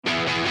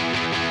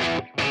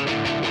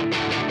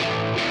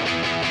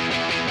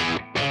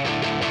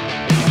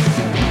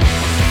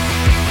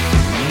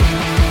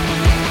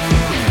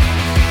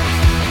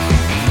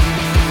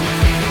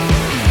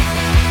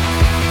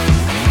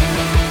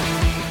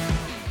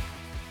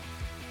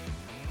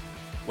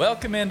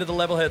Welcome into the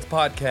Levelheads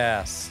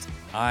Podcast.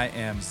 I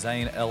am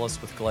Zane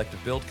Ellis with Collective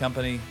Build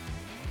Company.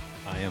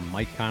 I am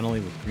Mike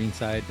Connolly with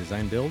Greenside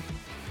Design Build.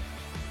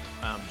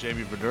 I'm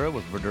Jamie Verdura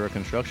with Verdura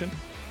Construction.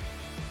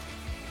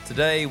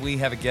 Today we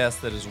have a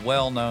guest that is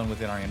well known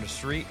within our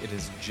industry. It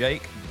is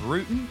Jake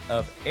Bruton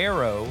of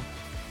Aaro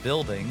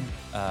Building,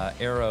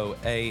 Aaro,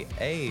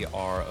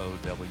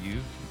 A-A-R-O-W,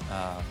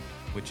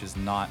 which is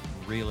not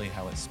really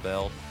how it's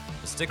spelled.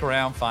 So stick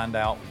around, find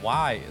out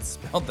why it's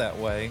spelled that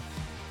way,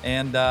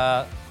 and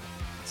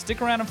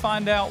stick around and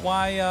find out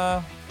why,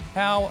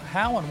 how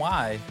and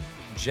why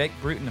Jake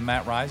Bruton and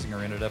Matt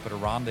Reisinger ended up at a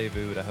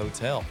rendezvous at a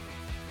hotel.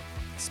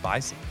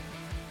 Spicy.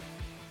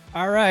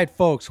 All right,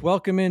 folks,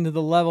 welcome into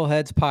the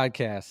Levelheads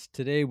Podcast.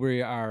 Today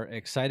we are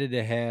excited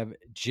to have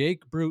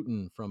Jake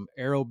Bruton from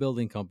Aaro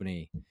Building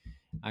Company.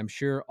 I'm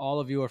sure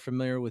all of you are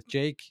familiar with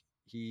Jake.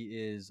 He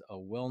is a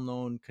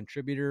well-known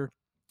contributor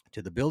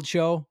to the Build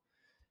Show.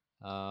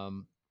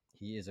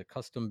 He is a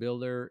custom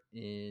builder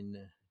in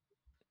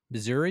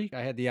Missouri.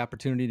 I had the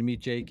opportunity to meet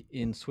Jake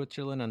in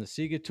Switzerland on the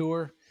SIGA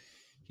tour.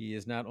 He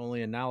is not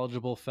only a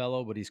knowledgeable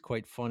fellow, but he's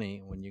quite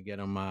funny when you get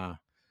him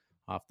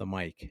off the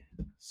mic.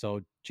 So,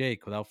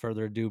 Jake, without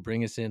further ado,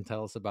 bring us in.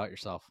 Tell us about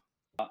yourself.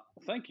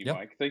 Thank you, Yep.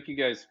 Mike. Thank you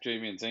guys,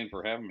 Jamie and Zane,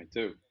 for having me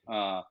too.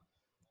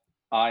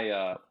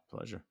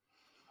 Pleasure.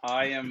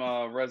 I am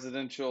a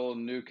residential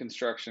new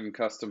construction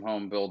custom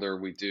home builder.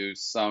 We do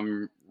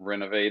some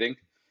renovating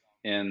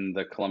in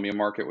the Columbia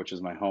market, which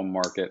is my home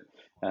market,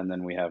 and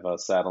then we have a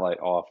satellite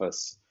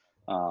office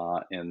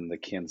in the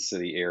Kansas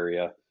City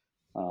area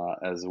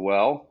as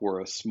well.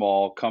 We're a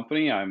small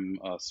company. I'm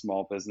a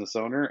small business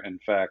owner. In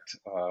fact,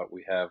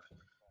 we have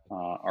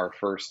our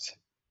first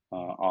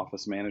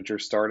office manager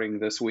starting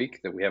this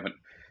week that we haven't,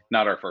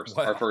 not our first,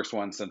 Wow. our first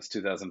one since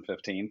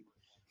 2015.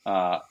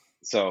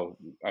 So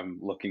I'm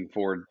looking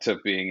forward to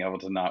being able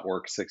to not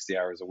work 60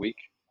 hours a week.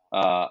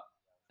 I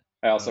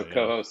also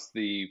co-host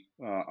the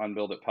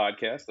Unbuild It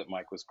podcast that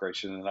Mike was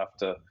gracious enough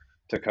to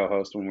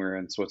co-host when we were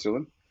in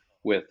Switzerland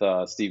with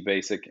Steve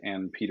Basic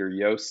and Peter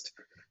Yost.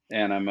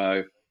 And I'm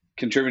a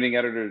contributing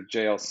editor to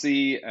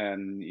JLC,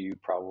 and you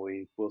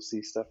probably will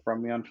see stuff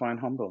from me on Fine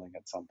Home Building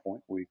at some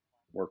point. We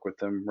work with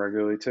them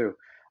regularly too.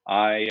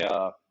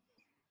 I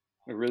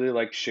really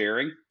like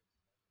sharing,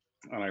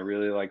 and I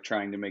really like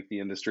trying to make the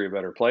industry a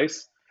better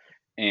place.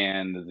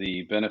 And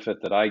the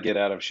benefit that I get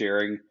out of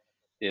sharing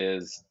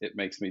is it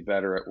makes me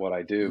better at what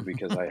I do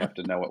because I have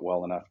to know it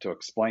well enough to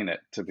explain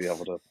it, to be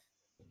able to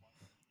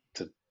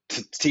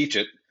teach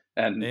it.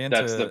 And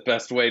that's the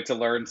best way to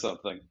learn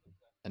something.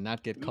 And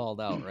not get called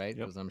out, right? Yep.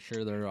 Because I'm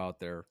sure they're out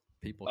there,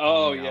 people Oh,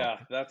 calling you yeah,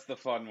 out. that's the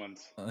fun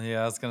ones.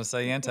 Yeah, I was going to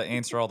say, and to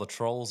answer all the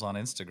trolls on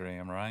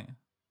Instagram, right?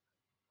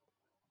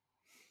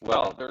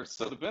 Well,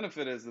 so the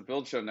benefit is the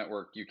Build Show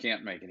Network, you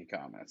can't make any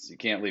comments. You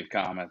can't leave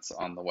comments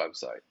on the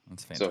website.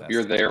 That's So fantastic. if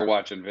you're there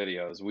watching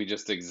videos, we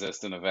just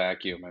exist in a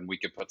vacuum and we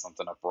could put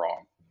something up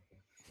wrong,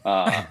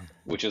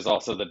 which is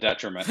also the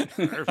detriment,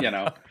 you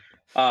know.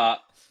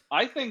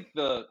 I think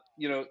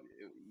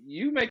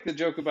you make the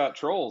joke about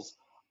trolls.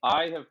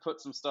 I have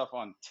put some stuff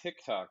on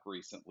TikTok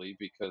recently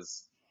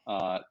because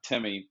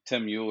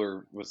Tim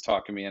Mueller was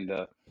talking me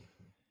into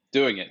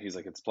doing it. He's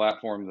like, it's a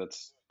platform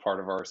that's part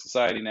of our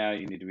society now.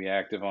 You need to be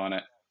active on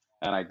it.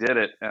 And I did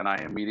it, and I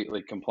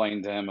immediately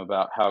complained to him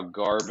about how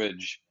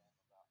garbage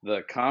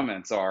the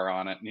comments are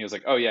on it. And he was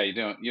like, oh yeah, you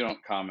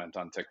don't comment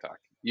on TikTok.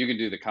 You can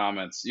do the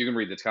comments. You can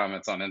read the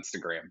comments on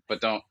Instagram, but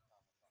don't.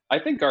 I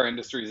think our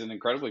industry is an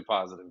incredibly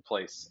positive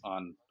place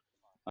on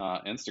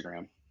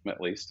Instagram, at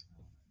least.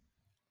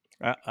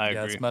 I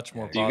Yeah, agree. it's much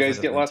more Do you guys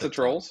positive get than lots of TikTok.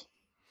 trolls?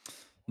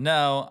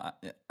 No,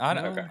 I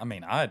don't. Okay. I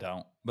mean, I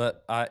don't,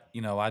 but I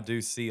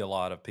do see a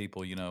lot of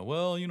people,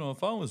 well,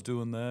 if I was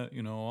doing that,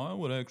 I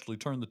would actually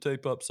turn the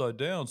tape upside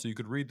down so you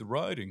could read the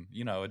writing.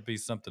 It'd be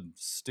something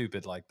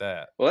stupid like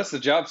that. Well, that's the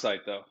job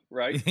site, though,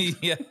 right?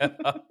 Yeah.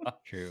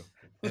 True.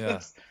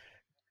 Yeah.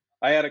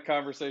 I had a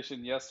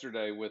conversation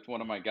yesterday with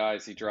one of my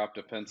guys. He dropped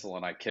a pencil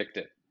and I kicked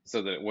it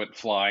so that it went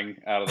flying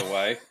out of the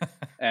way.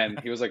 And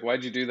he was like,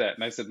 why'd you do that?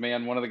 And I said,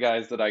 man, one of the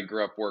guys that I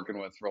grew up working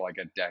with for like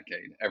a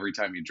decade, every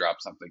time you drop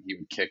something, he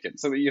would kick it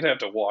so that you'd have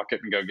to walk it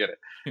and go get it.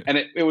 And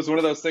it was one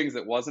of those things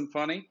that wasn't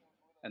funny.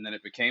 And then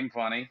it became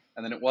funny.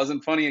 And then it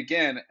wasn't funny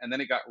again. And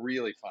then it got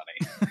really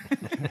funny.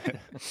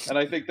 And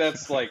I think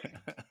that's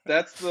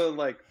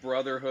the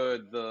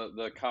brotherhood,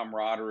 the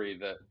camaraderie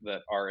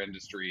that our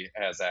industry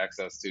has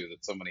access to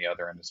that so many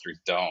other industries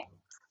don't.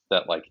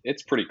 That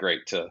it's pretty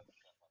great to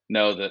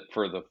know that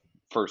for the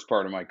first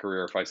part of my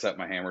career, if I set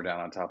my hammer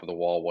down on top of the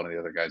wall, one of the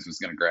other guys was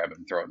going to grab it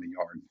and throw it in the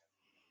yard.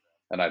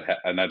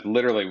 And I'd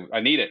literally,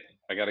 I need it.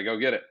 I got to go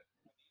get it.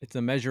 It's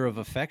a measure of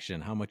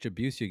affection, how much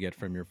abuse you get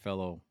from your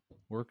fellow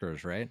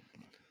workers, right?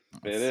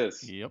 It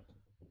is. Yep.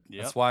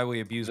 That's why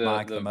we abuse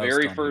Mike the most.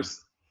 Very on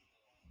first,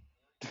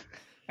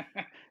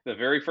 the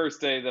very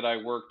first day that I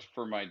worked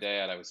for my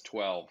dad, I was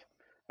 12.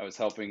 I was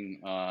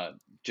helping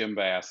Jim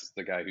Bass,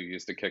 the guy who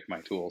used to kick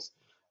my tools,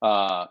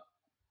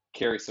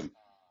 carry some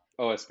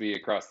OSB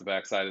across the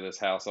backside of this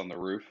house on the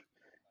roof.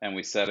 and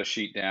we set a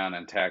sheet down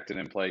and tacked it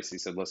in place. He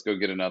said, let's go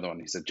get another one.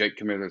 He said, Jake,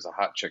 come here. There's a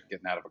hot chick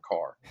getting out of a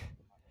car.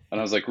 And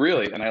I was like,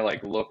 really? And I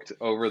like looked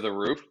over the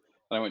roof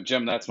and I went,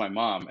 Jim, that's my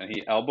mom. And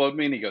he elbowed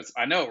me and he goes,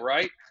 I know,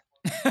 right?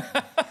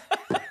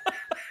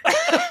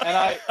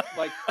 And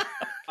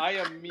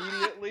I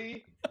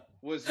immediately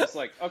was just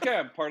like, okay,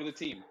 I'm part of the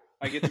team.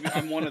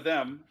 I'm one of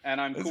them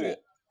and I'm cool.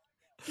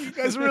 You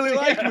guys really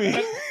like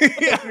me.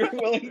 If you're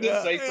willing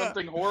to say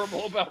something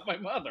horrible about my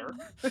mother,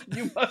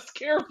 you must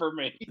care for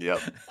me.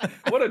 Yep.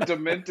 What a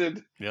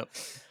demented. Yep.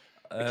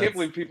 I can't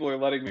believe people are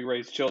letting me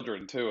raise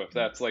children too. If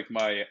that's like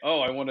my,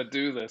 I want to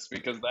do this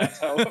because that's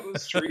how I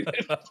was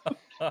treated.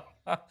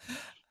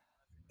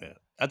 Yeah,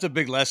 that's a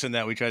big lesson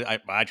that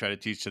I try to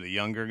teach to the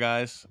younger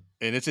guys,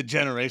 and it's a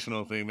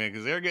generational thing, man,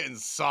 because they're getting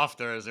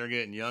softer as they're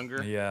getting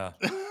younger. Yeah.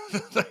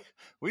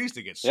 We used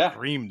to get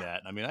screamed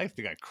at. I mean, I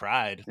think I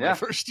cried my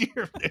first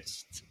year.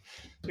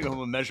 I'm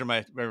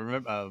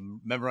gonna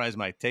memorize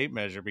my tape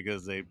measure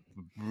because they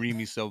ream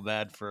me so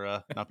bad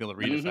for not being able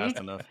to read it fast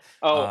enough.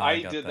 Oh,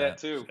 I did that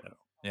too.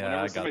 Yeah,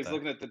 whenever somebody's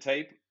looking at the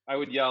tape, I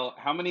would yell,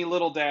 "How many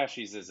little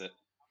dashies is it?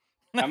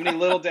 How many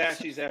little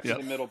dashies after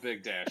the middle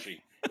big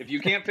dashie? If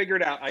you can't figure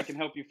it out, I can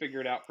help you figure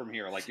it out from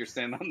here." Like you're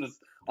standing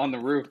on the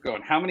roof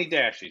going, "How many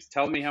dashies?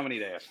 Tell me how many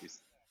dashies."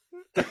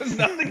 There's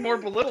nothing more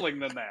belittling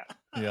than that.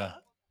 Yeah.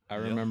 I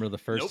remember the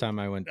first time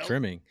I went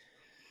trimming,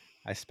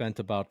 I spent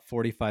about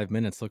 45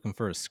 minutes looking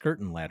for a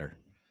skirting ladder.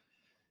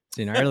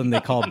 See, in Ireland,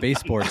 they call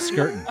baseboard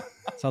skirting.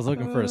 So I was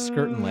looking for a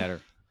skirting ladder.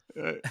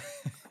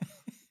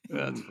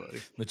 That's funny.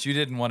 But you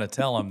didn't want to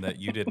tell them that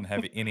you didn't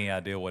have any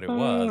idea what it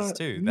was,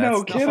 too.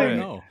 No kidding.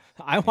 No,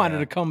 I wanted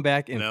to come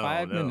back in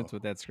 5 minutes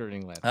with that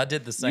skirting ladder. I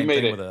did the same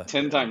thing with You made it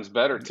 10 times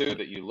better, too,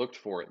 that you looked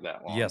for it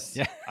that long. Yes.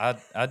 Yeah.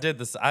 I did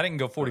this. I didn't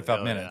go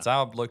 45 minutes. I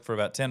looked for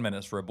about 10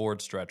 minutes for a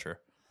board stretcher.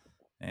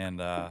 And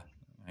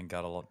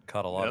caught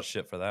a lot of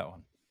shit for that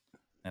one.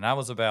 And I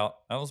was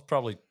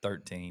probably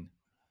 13,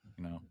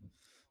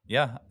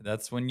 Yeah,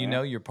 that's when you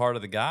know you're part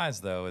of the guys,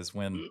 though, is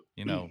when,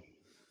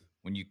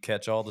 when you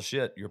catch all the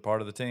shit, you're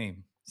part of the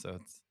team. So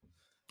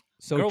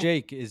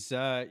Jake, is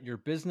your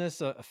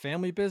business a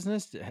family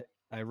business?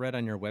 I read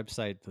on your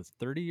website it's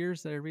 30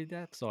 years. Did I read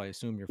that? So I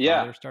assume your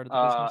father started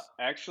the business?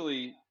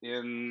 Actually,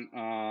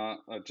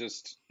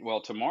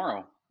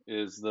 tomorrow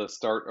is the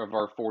start of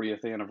our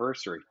 40th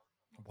anniversary.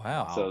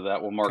 Wow. So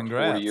that will mark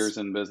 40 years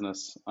in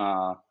business.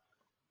 I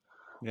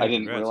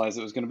didn't realize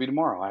it was going to be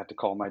tomorrow. I had to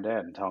call my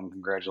dad and tell him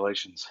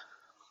congratulations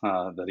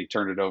that he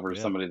turned it over to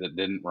somebody that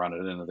didn't run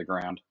it into the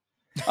ground.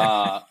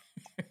 I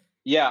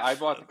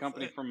bought the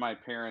company from my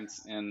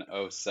parents in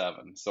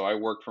 2007. So I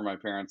worked for my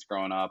parents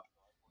growing up.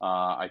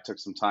 I took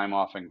some time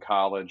off in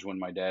college when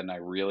my dad and I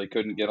really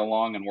couldn't get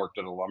along and worked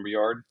at a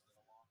lumberyard.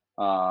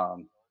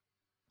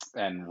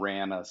 And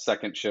ran a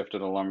second shift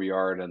at a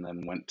lumberyard and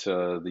then went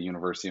to the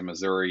University of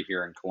Missouri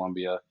here in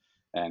Columbia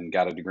and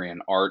got a degree in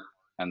art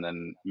and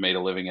then made a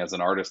living as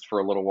an artist for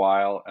a little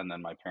while. And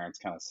then my parents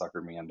kind of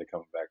suckered me into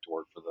coming back to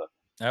work for the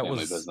family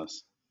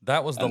business.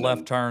 That was the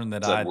left turn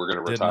that I did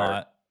retire.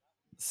 Not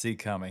see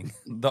coming,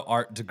 the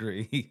art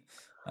degree.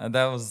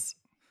 That was...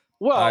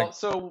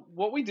 So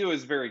what we do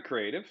is very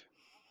creative.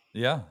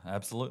 Yeah,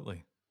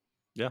 absolutely.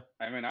 Yeah.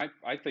 I mean, I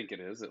think it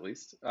is at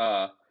least.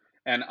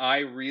 And I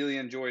really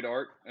enjoyed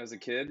art as a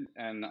kid,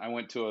 and I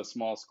went to a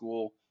small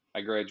school. I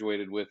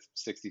graduated with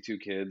 62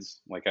 kids.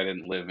 Like, I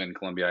didn't live in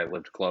Columbia. I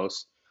lived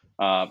close.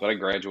 But I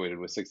graduated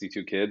with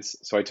 62 kids.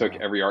 So I took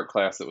every art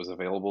class that was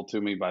available to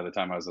me by the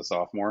time I was a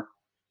sophomore.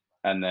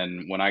 And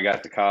then when I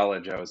got to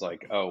college, I was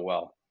like, oh,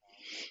 well,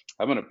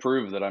 I'm going to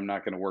prove that I'm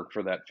not going to work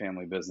for that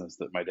family business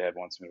that my dad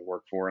wants me to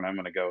work for. And I'm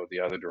going to go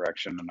the other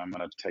direction, and I'm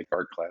going to take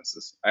art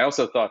classes. I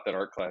also thought that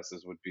art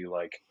classes would be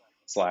like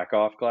slack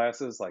off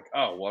classes, like,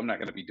 oh, well, I'm not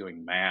going to be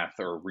doing math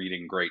or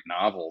reading great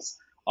novels.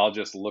 I'll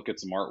just look at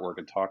some artwork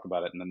and talk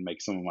about it and then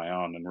make some of my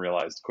own, and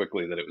realized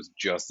quickly that it was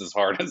just as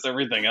hard as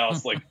everything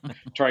else, like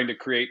trying to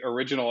create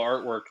original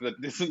artwork that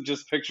isn't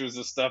just pictures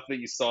of stuff that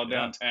you saw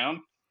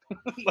downtown.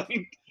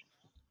 I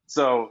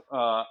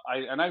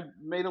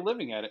made a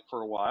living at it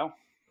for a while,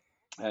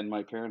 and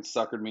my parents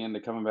suckered me into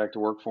coming back to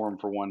work for them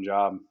for one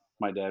job.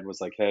 My dad was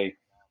like, hey,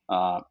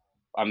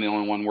 I'm the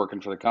only one working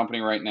for the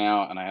company right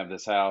now, and I have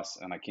this house,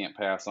 and I can't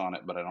pass on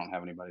it, but I don't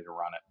have anybody to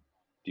run it.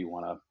 Do you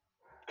want to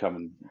come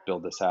and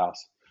build this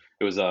house?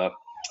 It was a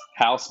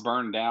house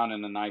burned down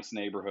in a nice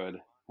neighborhood,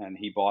 and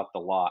he bought the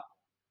lot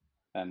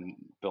and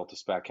built a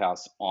spec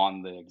house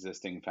on the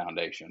existing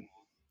foundation.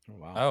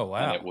 Oh, wow.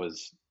 And it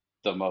was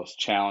the most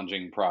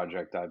challenging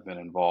project I've been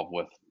involved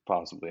with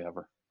possibly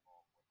ever.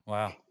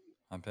 Wow.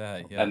 I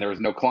bet, yeah. And there was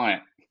no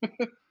client.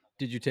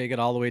 Did you take it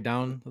all the way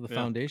down to the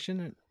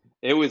foundation?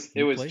 It was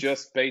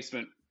just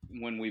basement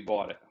when we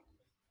bought it.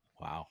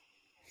 Wow.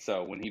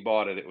 So when he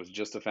bought it, it was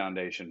just a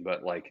foundation,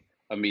 but like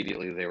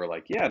immediately they were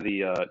like, yeah,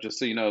 just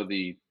so you know,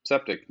 the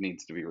septic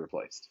needs to be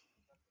replaced.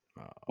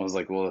 I was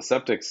like, well, the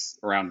septic's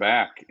around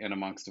back and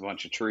amongst a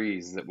bunch of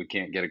trees that we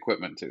can't get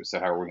equipment to. So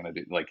how are we going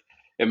to do? Like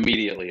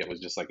immediately it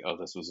was just like, oh,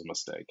 this was a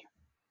mistake.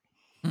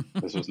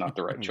 This was not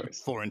the right choice.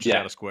 4 inches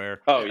out of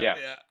square. Oh yeah.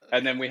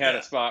 And then we had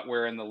a spot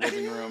where in the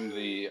living room,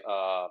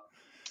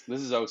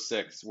 this is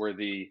 06, where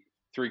the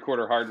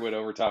 3/4 hardwood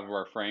over top of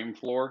our frame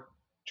floor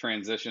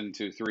transitioned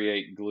to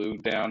 3/8 glue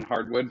down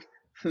hardwood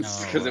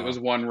because it was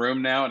one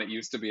room now, and it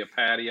used to be a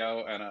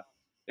patio, and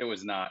it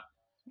was not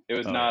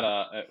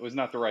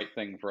the right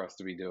thing for us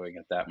to be doing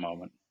at that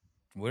moment.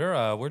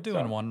 We're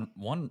doing one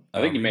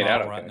I think you made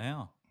out right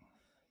now.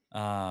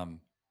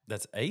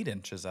 That's 8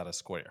 inches at a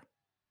square.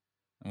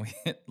 And we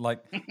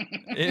like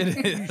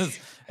it is,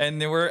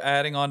 and then we're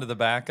adding on to the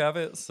back of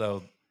it.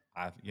 So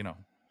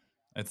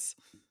it's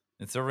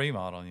a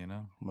remodel.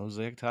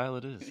 Mosaic tile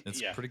it is.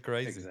 It's pretty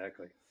crazy.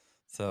 Exactly.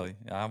 So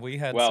we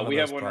had. Well, we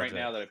have one right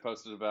now that I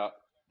posted about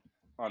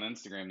on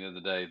Instagram the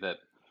other day that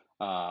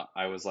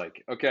I was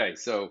like, okay,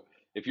 so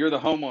if you're the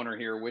homeowner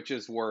here, which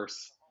is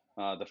worse,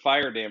 the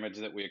fire damage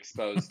that we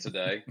exposed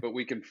today, but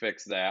we can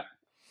fix that,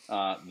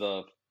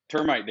 the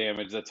termite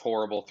damage that's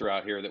horrible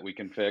throughout here that we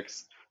can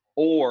fix,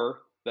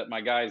 or that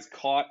my guys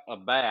caught a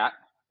bat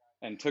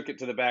and took it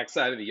to the back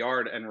side of the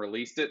yard and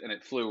released it, and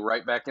it flew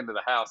right back into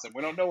the house, and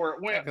we don't know where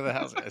it went. Back of the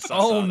house.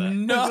 Oh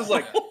no! This is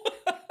like,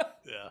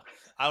 yeah,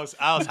 I was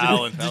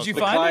howling. Did you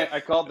find it?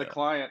 I called the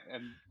client,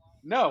 and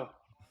no.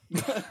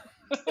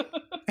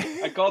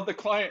 I called the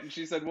client, and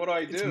she said, "What do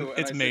I do?"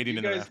 It's and I made said, in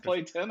 "You the guys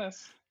play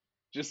tennis?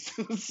 Just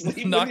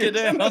sleep Knock with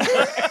your it down." tennis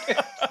racket."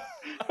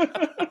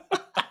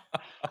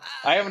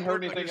 I haven't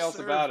heard anything else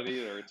about it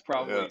either. It's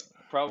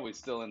probably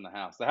still in the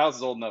house. The house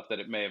is old enough that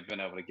it may have been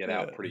able to get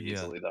out pretty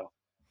easily, though.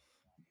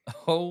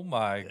 Oh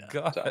my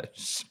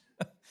gosh!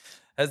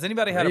 Has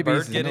anybody had a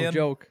bird get in?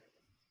 Joke.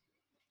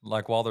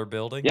 Like while they're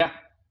building? Yeah.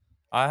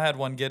 I had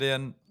one get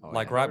in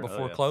right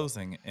before yeah.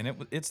 closing,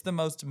 and it's the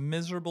most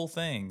miserable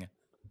thing.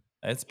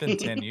 It's been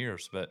 10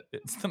 years, but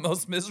it's the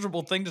most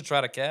miserable thing to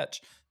try to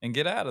catch and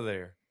get out of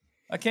there.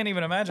 I can't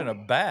even imagine a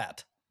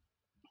bat.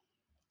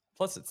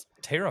 Plus, it's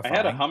terrifying. I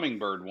had a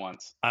hummingbird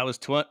once. I was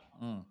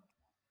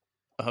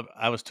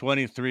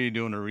 23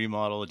 doing a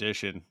remodel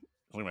addition. It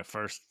was like my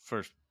first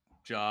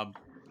job.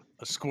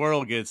 A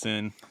squirrel gets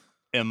in,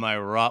 and my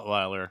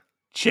Rottweiler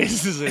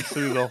chases it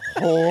through the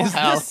whole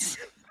house.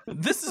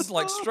 This is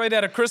like straight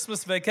out of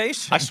Christmas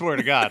Vacation. I swear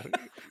to God.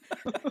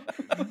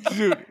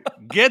 Dude,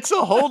 gets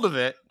a hold of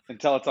it.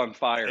 Until it's on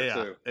fire,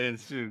 too.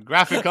 And dude,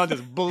 graphic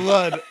content,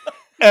 blood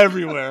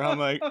everywhere. I'm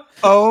like,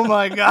 oh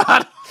my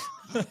God.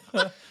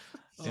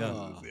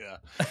 Yeah.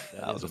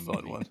 That was a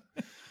fun one.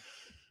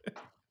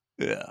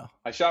 Yeah.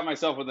 I shot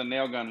myself with a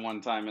nail gun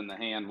one time in the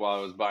hand while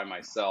I was by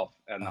myself,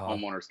 and the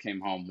homeowners came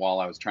home while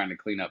I was trying to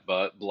clean up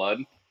blood.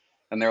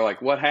 And they're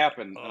like, "What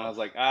happened?" And I was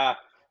like,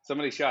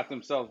 somebody shot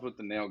themselves with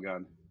the nail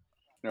gun.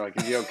 They're like,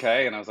 "Is he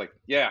okay?" And I was like,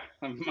 "Yeah,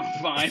 I'm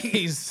fine."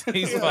 He's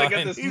fine. I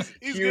got this He's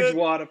huge good.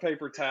 wad of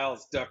paper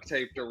towels duct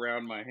taped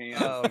around my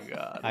hand. Oh,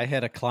 God. I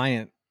had a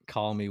client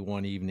call me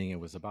one evening. It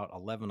was about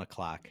 11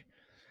 o'clock.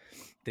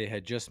 They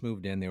had just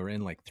moved in. They were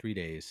in like 3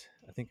 days.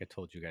 I think I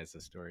told you guys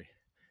this story.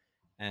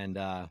 And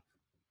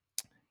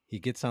he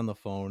gets on the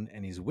phone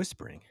and he's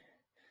whispering.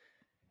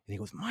 And he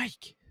goes,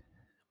 Mike,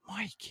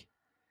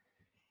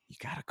 you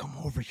got to come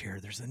over here.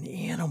 There's an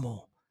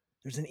animal.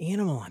 There's an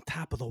animal on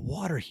top of the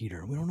water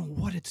heater. We don't know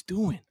what it's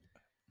doing.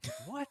 Like,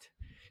 what?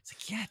 He's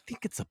like, yeah, I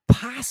think it's a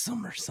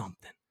possum or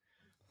something.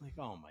 I'm like,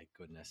 oh my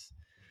goodness.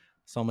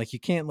 So I'm like, you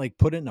can't like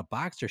put it in a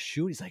box or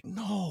shoot? He's like,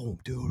 no,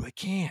 dude, I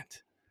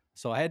can't.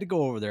 So I had to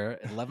go over there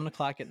at 11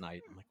 o'clock at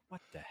night. I'm like, what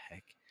the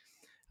heck?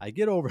 I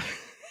get over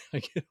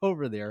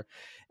there,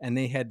 and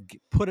they had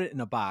put it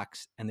in a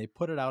box, and they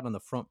put it out on the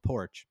front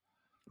porch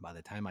by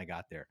the time I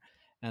got there.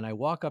 And I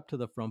walk up to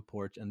the front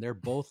porch, and they're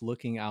both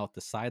looking out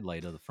the side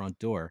light of the front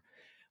door,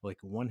 like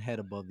one head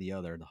above the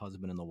other, the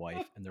husband and the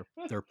wife, and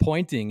they're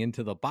pointing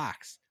into the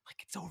box, like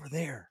it's over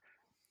there.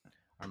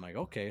 I'm like,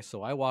 okay.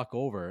 So I walk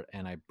over,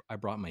 and I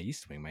brought my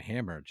East Wing, my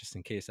hammer, just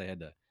in case I had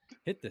to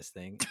hit this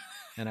thing.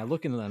 And I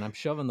look in and I'm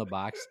shoving the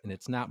box, and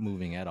it's not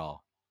moving at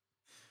all.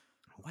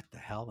 What the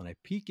hell? And I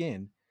peek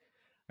in,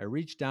 I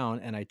reach down,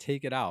 and I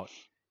take it out.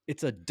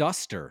 It's a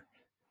duster.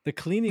 The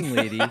cleaning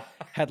lady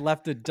had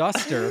left a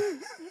duster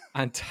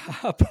on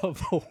top of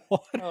the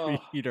water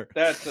heater.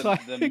 That's so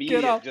the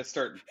immediate. Just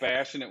start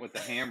bashing it with the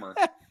hammer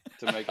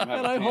to make him have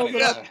and a I hold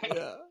it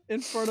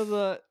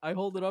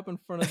up in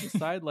front of the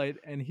side light,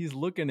 and he's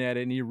looking at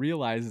it, and he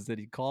realizes that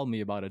he called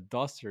me about a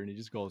duster, and he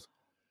just goes,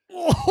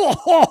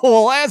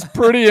 "Oh, that's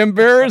pretty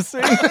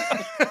embarrassing."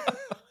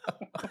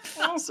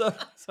 So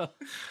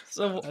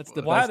that's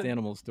the best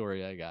animal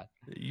story I got.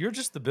 You're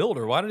just the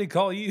builder. Why did he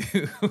call you?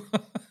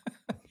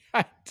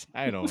 I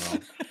don't know.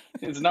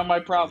 It's not my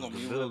problem.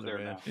 You live there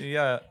now.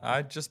 Yeah,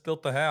 I just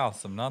built the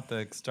house. I'm not the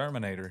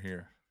exterminator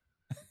here.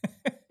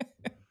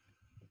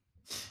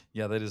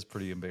 Yeah, that is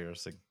pretty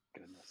embarrassing.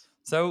 Goodness.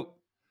 So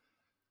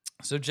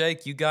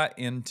Jake, you got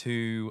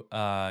into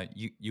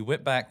you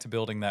went back to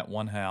building that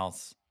one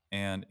house,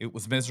 and it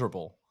was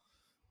miserable,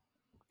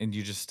 and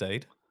you just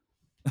stayed.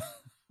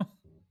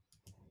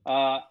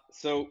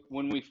 So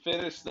when we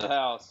finished the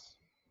house,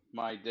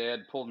 my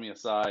dad pulled me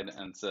aside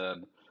and said,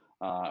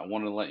 I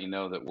wanted to let you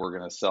know that we're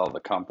going to sell the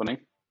company,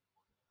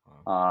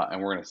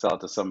 and we're going to sell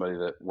it to somebody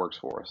that works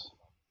for us.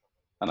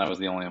 and I was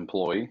the only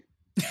employee.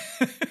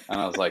 And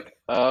I was like,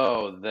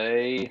 oh,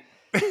 they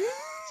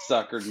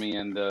suckered me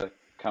into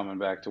coming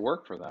back to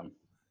work for them.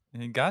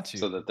 He got you.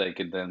 So that they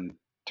could then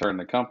turn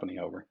the company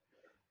over.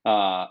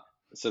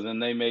 So then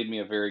they made me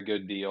a very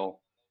good deal.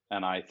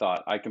 And I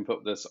thought, I can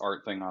put this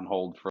art thing on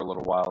hold for a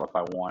little while if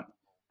I want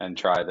and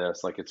try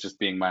this. Like, it's just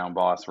being my own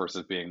boss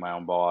versus being my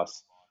own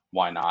boss.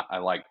 Why not? I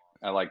like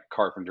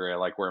carpentry. I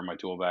like wearing my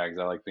tool bags.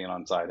 I like being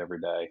on site every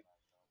day.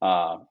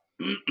 And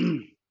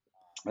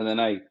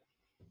then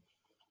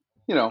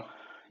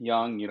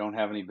young, you don't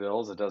have any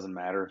bills. It doesn't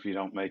matter if you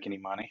don't make any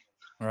money.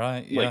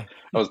 Right. Yeah.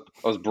 Like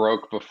I was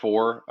broke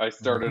before I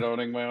started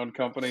owning my own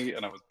company,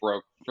 and I was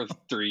broke for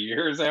 3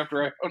 years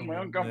after I owned my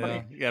own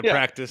company. Yeah.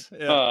 Practice.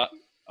 Yeah.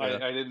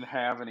 I didn't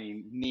have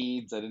any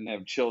needs. I didn't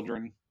have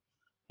children,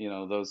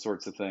 those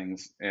sorts of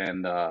things.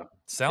 And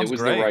Sounds it was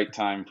great. the right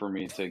time for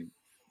me to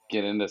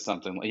get into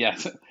something. Yeah,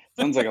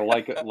 sounds like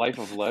a life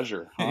of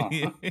leisure, huh?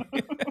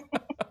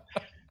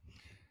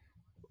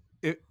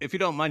 If you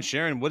don't mind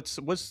sharing, what's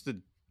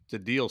the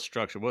deal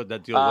structure? What did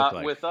that deal look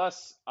like? With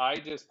us, I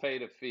just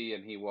paid a fee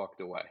and he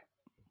walked away.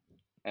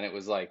 And it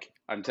was like,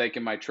 I'm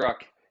taking my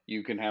truck.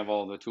 You can have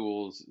all the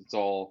tools. It's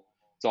all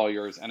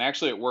yours. And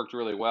actually, it worked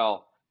really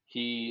well.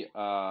 He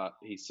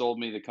sold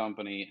me the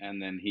company, and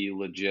then he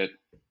legit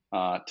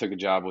took a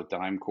job with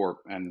Dime Corp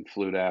and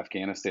flew to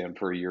Afghanistan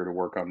for a year to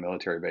work on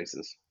military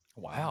bases.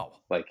 Wow.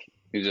 Like,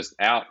 he was just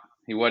out.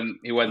 He wasn't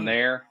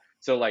there.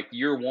 So like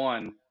year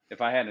one, if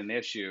I had an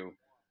issue,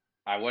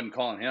 I wasn't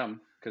calling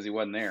him because he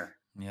wasn't there.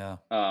 Yeah.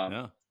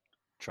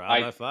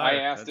 Trial by fire.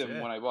 I asked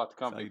him when I bought the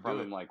company from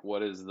him, like,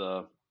 what is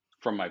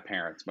from my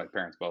parents? My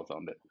parents both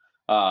owned it.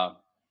 I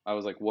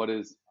was like,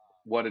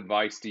 what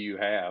advice do you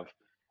have?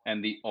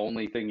 And the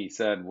only thing he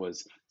said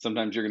was,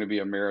 sometimes you're going to be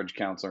a marriage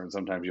counselor and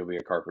sometimes you'll be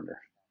a carpenter.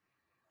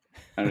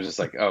 And I was just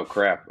like, oh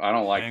crap, I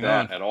don't like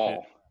that at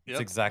all.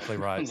 That's exactly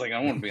right. I was like, I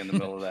want to be in the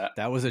middle of that.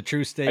 That was a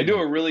true statement. I do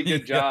a really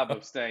good job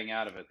of staying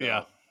out of it, though.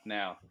 Yeah.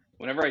 Now,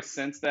 whenever I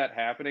sense that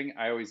happening,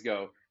 I always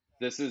go,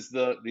 these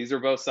are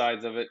both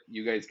sides of it.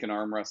 You guys can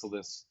arm wrestle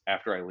this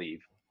after I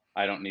leave.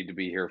 I don't need to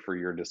be here for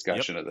your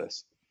discussion of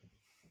this.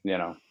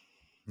 Yeah.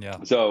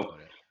 So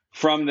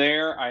from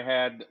there, I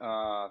had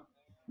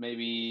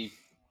maybe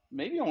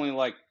only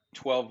like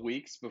 12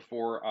 weeks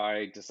before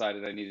I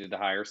decided I needed to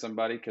hire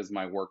somebody because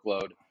my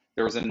workload,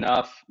 there was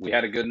enough. We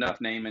had a good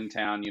enough name in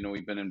town.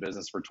 We've been in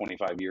business for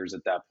 25 years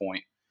at that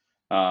point,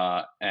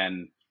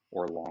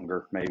 or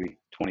longer, maybe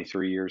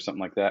 23 years, something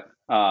like that.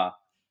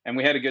 And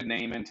we had a good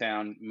name in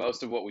town.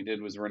 Most of what we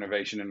did was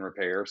renovation and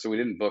repair. So we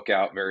didn't book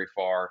out very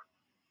far.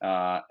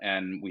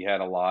 And we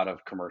had a lot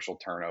of commercial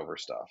turnover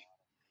stuff.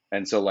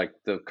 And so like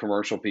the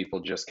commercial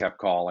people just kept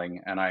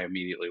calling, and I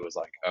immediately was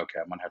like, okay,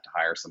 I'm going to have to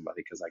hire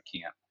somebody because I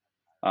can't.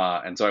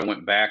 And so I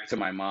went back to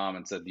my mom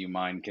and said, do you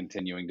mind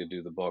continuing to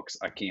do the books?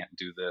 I can't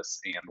do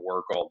this and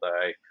work all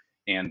day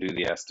and do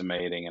the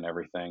estimating and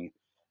everything.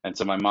 And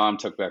so my mom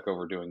took back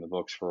over doing the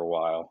books for a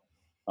while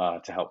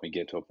to help me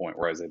get to a point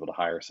where I was able to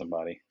hire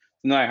somebody.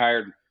 And then I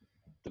hired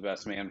the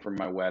best man from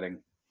my wedding,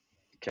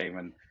 came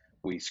and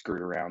we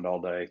screwed around all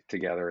day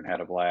together and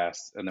had a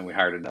blast. And then we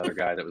hired another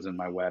guy that was in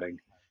my wedding,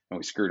 and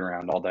we screwed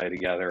around all day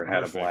together and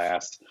had a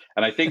blast.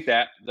 And I think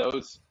that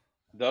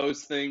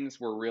those things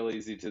were real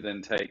easy to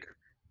then take,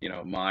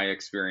 my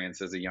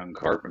experience as a young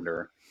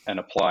carpenter and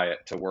apply it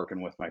to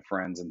working with my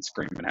friends and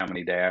screaming, how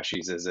many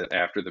dashies is it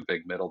after the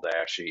big middle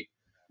dashie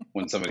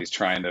when somebody's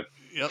trying to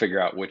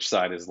figure out which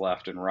side is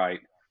left and right,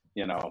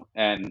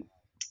 and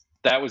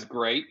that was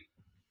great.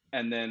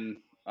 And then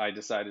I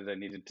decided I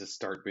needed to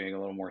start being a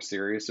little more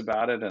serious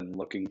about it and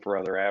looking for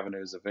other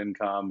avenues of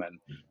income and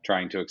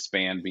trying to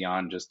expand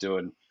beyond just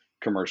doing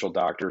commercial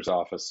doctor's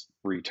office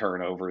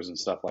returnovers and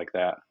stuff like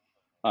that.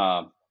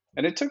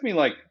 And it took me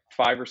like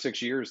 5 or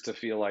 6 years to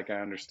feel like I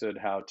understood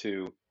how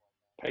to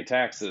pay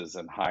taxes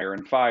and hire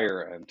and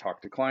fire and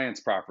talk to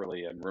clients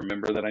properly and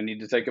remember that I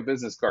need to take a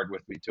business card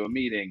with me to a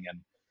meeting and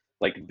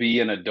like be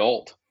an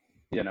adult,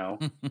 then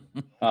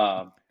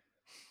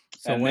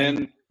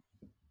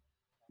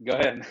go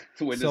ahead.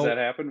 When does that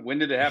happen? When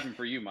did it happen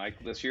for you,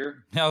 Mike? This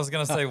year? I was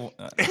going to say,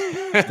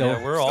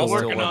 we're all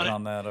still working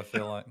on that, I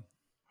feel like.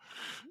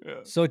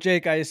 So,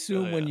 Jake, I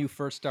assume when you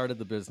first started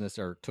the business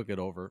or took it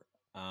over,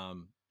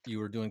 you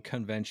were doing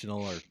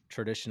conventional or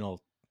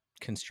traditional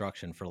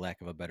construction, for lack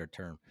of a better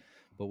term.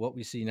 But what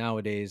we see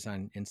nowadays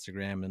on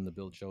Instagram and the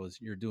build shows,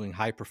 you're doing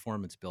high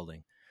performance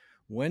building.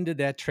 When did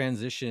that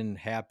transition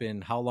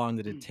happen? How long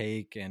did it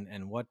take?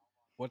 And what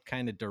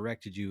kind of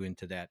directed you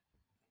into that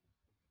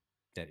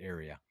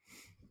area?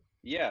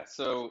 Yeah,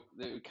 so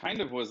it kind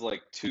of was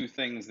like two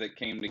things that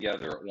came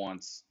together at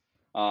once.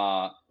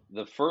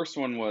 The first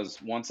one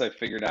was once I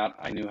figured out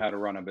I knew how to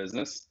run a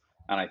business,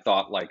 and I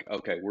thought like,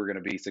 okay, we're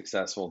going to be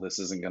successful. This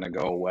isn't going to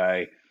go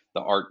away.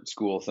 The art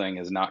school thing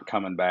is not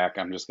coming back.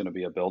 I'm just going to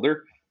be a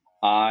builder.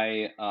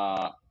 I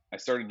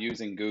started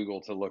using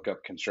Google to look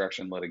up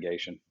construction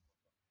litigation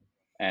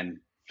and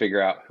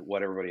figure out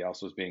what everybody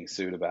else was being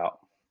sued about.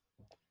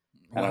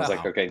 And I was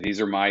like, okay,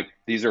 these are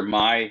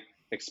my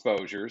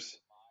exposures.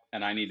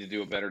 and I need to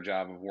do a better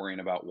job of worrying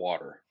about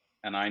water,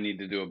 and I need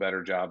to do a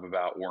better job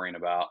about worrying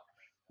about,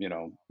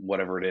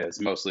 whatever it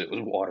is. Mostly it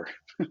was water.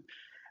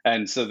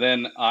 And so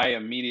then I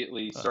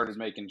immediately started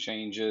making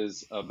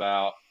changes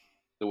about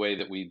the way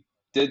that we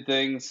did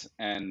things,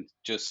 and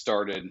just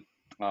started,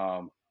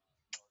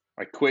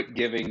 I quit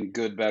giving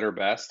good, better,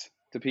 best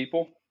to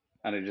people.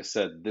 And I just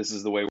said, this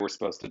is the way we're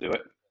supposed to do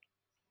it.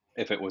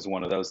 If it was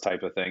one of those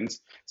type of things,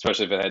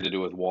 especially if it had to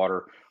do with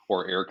water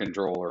or air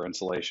control or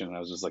insulation, I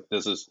was just like,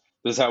 this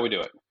is how we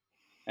do it.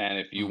 And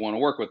if you want to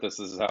work with this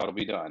is how it'll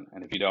be done.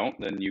 And if you don't,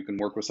 then you can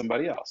work with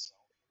somebody else.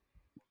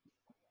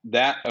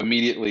 That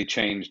immediately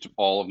changed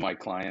all of my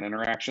client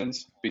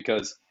interactions,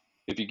 because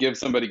if you give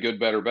somebody good,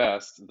 better,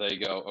 best, they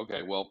go,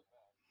 okay, well,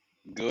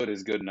 good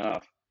is good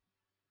enough.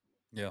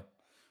 Yeah.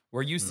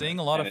 Were you seeing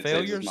a lot of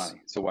failures? Saves us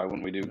money, so why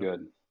wouldn't we do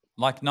good?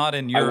 Like not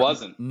in your. I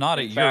wasn't. Not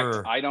in at fact,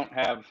 your. I don't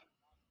have.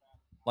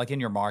 Like in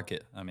your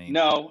market, I mean.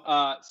 No.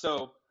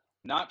 So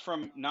not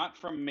from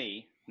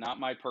me, not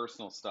my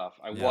personal stuff.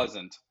 I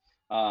wasn't.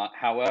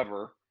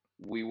 However,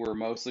 we were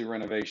mostly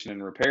renovation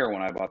and repair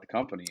when I bought the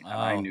company, and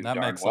I knew that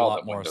darn makes well a lot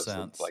that more windows sense.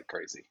 looked like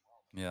crazy.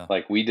 Yeah.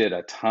 Like we did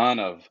a ton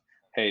of,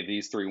 hey,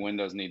 these 3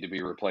 windows need to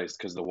be replaced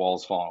because the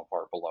wall's falling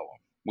apart below them.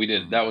 We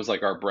did. That was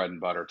like our bread and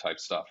butter type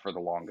stuff for the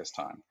longest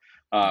time.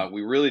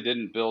 We really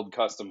didn't build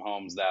custom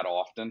homes that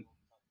often.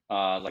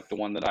 Like the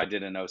one that I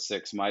did in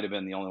 06 might have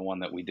been the only one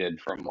that we did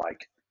from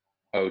like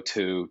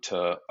 02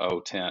 to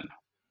 010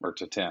 or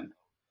to 10.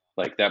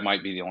 Like that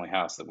might be the only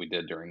house that we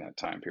did during that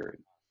time period.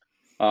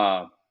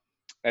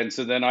 And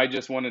so then I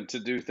just wanted to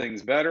do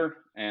things better,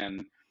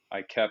 and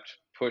I kept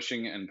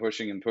pushing and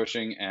pushing and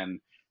pushing, and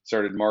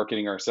started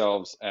marketing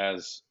ourselves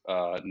as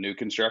new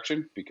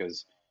construction,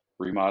 because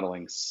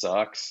remodeling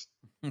sucks.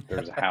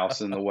 There's a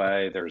house in the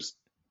way, there's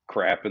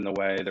crap in the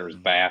way, there's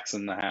bats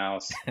in the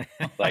house.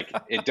 Like,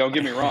 don't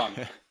get me wrong,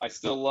 I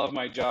still love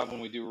my job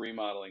when we do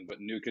remodeling, but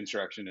new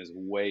construction is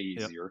way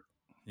easier.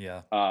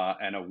 Yeah.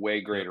 And a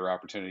way greater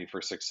opportunity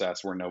for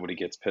success, where nobody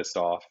gets pissed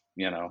off,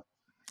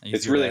 Easier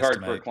it's really to hard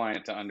estimate. for a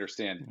client to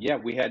understand. Yeah,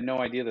 we had no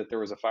idea that there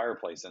was a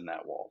fireplace in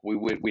that wall.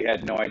 We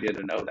had no idea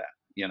to know that,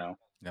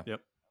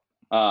 Yep.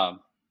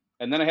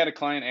 And then I had a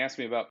client ask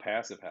me about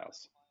Passive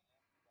House,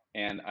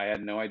 and I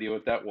had no idea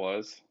what that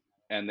was.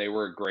 And they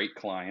were a great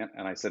client,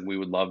 and I said, we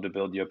would love to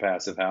build you a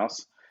Passive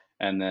House.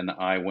 And then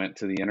I went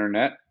to the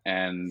internet,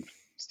 and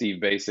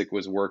Steve Basic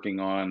was working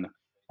on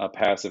a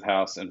Passive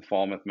House in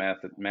Falmouth,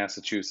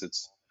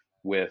 Massachusetts,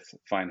 with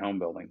Fine Home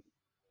Building.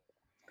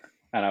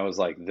 And I was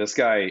like, this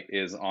guy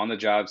is on the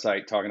job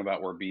site talking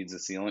about where beads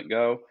of sealant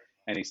go.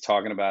 And he's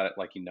talking about it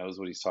like he knows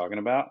what he's talking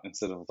about,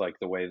 instead of like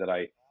the way that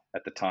I,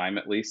 at the time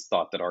at least,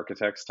 thought that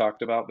architects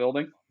talked about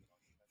building.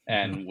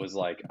 And was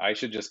like, I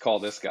should just call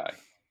this guy.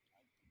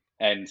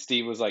 And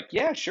Steve was like,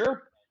 yeah,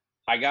 sure.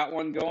 I got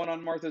one going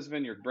on Martha's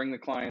Vineyard. Bring the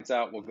clients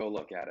out. We'll go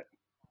look at it.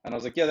 And I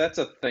was like, yeah, that's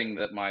a thing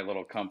that my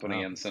little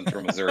company in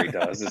Central Missouri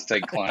does, is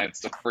take clients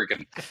to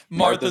freaking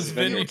Martha's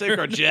Vineyard. Take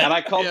our jet. And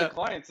I called the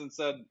clients and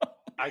said,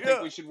 I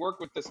think we should work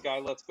with this guy.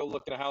 Let's go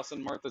look at a house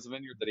in Martha's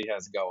Vineyard that he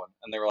has going.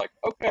 And they were like,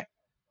 okay.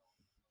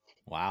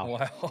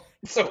 Wow.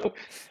 So,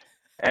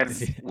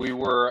 and we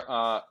were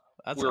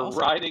awesome.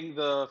 riding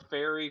the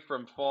ferry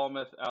from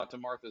Falmouth out to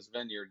Martha's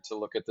Vineyard to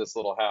look at this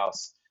little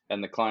house.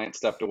 And the client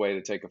stepped away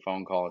to take a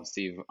phone call, and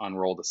Steve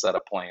unrolled a set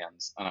of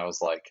plans. And I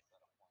was like,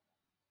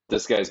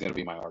 this guy's going to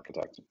be my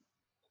architect.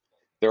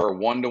 There are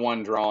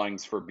 1-to-1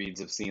 drawings for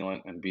beads of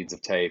sealant and beads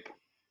of tape,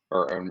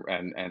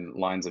 and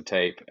lines of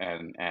tape.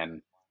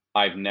 And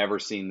I've never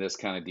seen this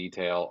kind of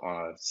detail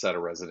on a set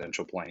of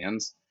residential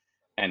plans.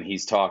 And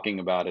he's talking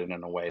about it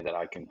in a way that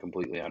I can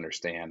completely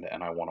understand,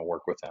 and I want to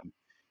work with him.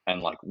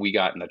 And like, we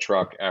got in the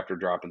truck after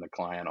dropping the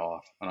client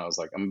off, and I was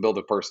like, I'm gonna build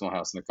a personal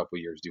house in a couple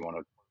of years. Do you want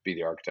to be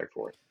the architect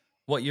for it?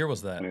 What year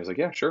was that? And he was like,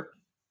 yeah, sure.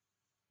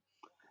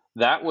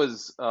 That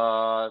was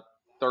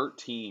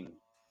 13.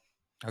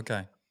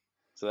 Okay.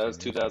 So that was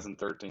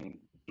 2013.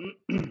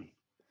 And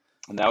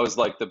that was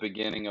like the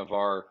beginning of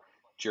our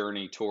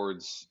journey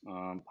towards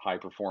high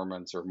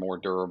performance, or more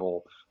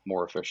durable,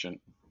 more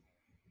efficient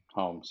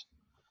homes.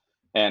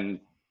 And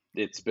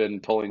it's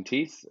been pulling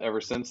teeth ever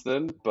since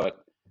then.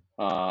 But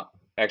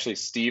actually,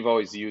 Steve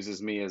always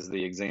uses me as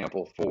the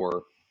example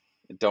for,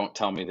 don't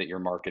tell me that your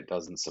market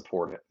doesn't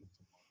support it.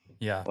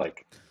 Yeah.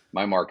 Like,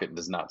 my market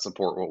does not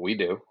support what we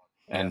do,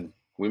 and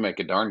we make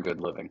a darn good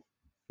living,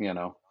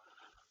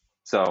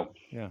 So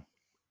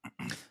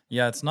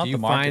yeah, it's not. Do you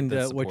the market find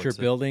that what you're supports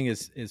it. building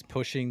is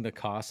pushing the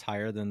costs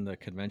higher than the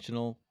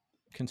conventional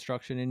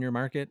construction in your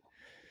market,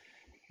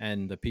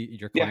 and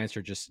your clients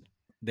are just,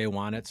 they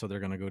want it, so they're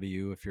going to go to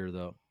you if you're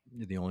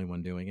the only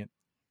one doing it?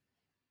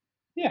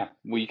 Yeah,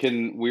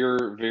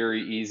 we're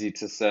very easy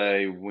to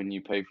say, when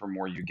you pay for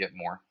more, you get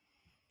more.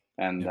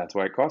 And that's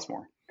why it costs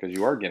more, because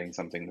you are getting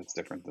something that's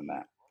different than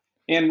that.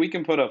 And we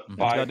can put a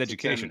 5 to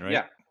education, 10, right?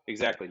 Yeah,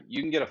 exactly.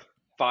 You can get a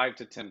 5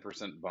 to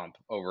 10% bump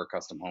over a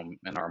custom home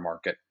in our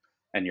market,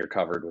 and you're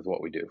covered with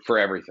what we do for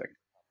everything.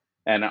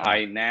 And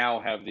I now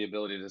have the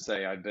ability to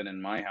say, I've been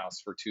in my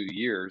house for 2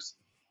 years,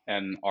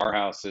 and our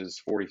house is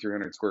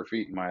 4,300 square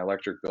feet, and my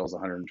electric bill is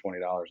 $120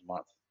 a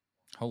month.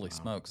 Holy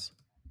smokes!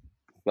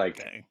 Like,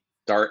 Dang.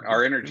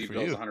 our energy for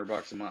bill is you.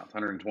 $100 a month,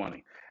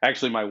 120.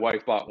 Actually, my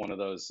wife bought one of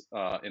those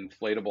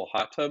inflatable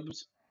hot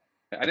tubs.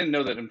 I didn't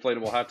know that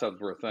inflatable hot tubs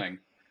were a thing,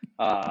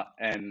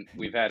 and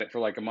we've had it for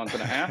like a month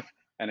and a half,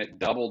 and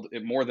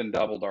it more than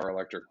doubled our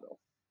electric bill.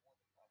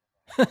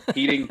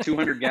 Heating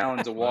 200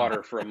 gallons of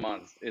water for a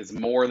month is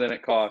more than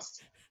it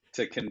costs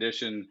to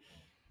condition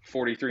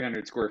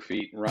 4,300 square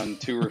feet, run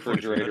 2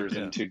 refrigerators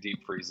and 2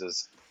 deep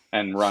freezes,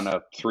 and run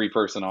a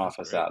 3-person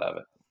office out of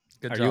it.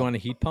 Good Are job. you on a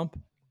heat pump?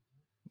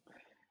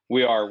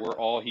 We're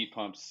all heat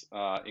pumps,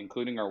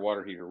 including our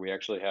water heater. We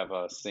actually have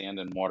a sand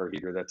and water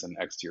heater that's an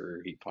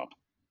exterior heat pump.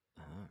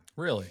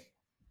 Really?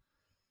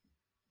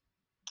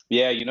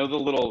 Yeah, you know the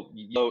little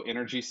yellow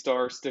Energy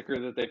Star sticker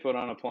that they put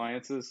on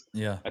appliances?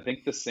 Yeah. I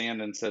think the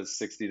Sandon says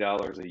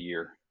 $60 a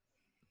year.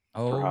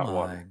 Oh hot my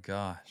water.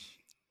 gosh!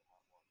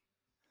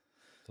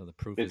 So the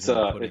proof It's is in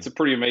the pudding. it's a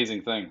pretty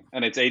amazing thing,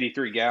 and it's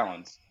 83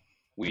 gallons.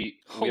 We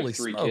Holy have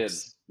 3 smokes.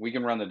 kids. We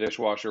can run the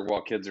dishwasher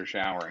while kids are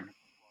showering,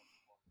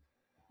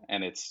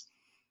 and it's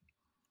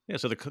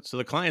So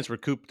the clients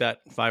recouped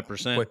that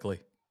 5% Quickly.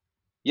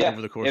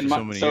 over the course of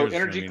so many years.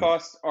 energy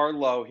costs are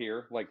low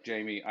here. Like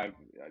Jamie,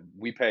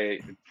 we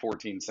pay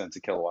 14 cents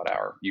a kilowatt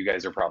hour. You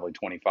guys are probably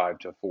 25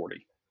 to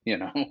 40.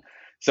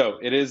 So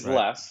it is Right.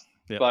 less.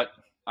 Yep. But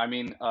I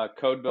mean, a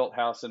code built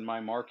house in my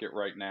market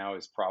right now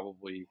is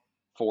probably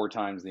 4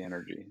 times the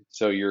energy.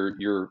 So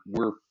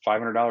we're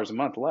 $500 a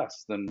month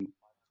less than.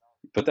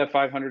 Put that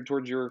 500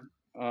 towards your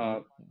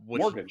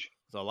mortgage.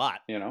 It's a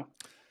lot. Yeah.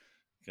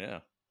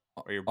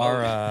 Or your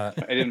Our I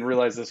didn't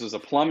realize this was a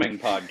plumbing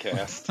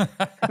podcast.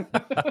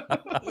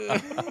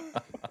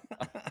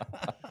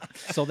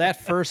 So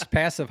that first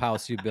passive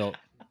house you built,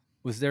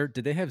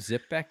 did they have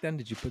zip back then?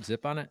 Did you put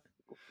zip on it?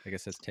 I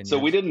guess that's 10 years. So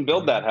we didn't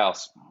build that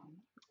house.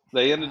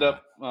 They ended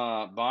up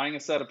buying a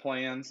set of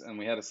plans, and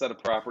we had a set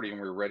of property,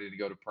 and we were ready to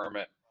go to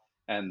permit.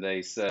 And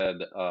they said,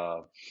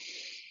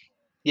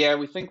 yeah,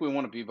 we think we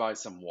want to be by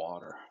some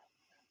water.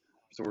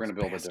 So we're going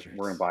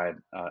to buy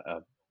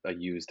a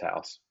used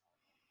house.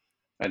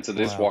 And so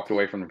they just walked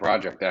away from the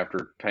project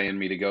after paying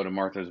me to go to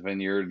Martha's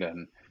Vineyard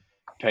and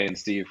paying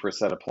Steve for a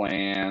set of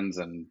plans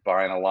and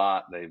buying a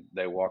lot.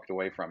 They walked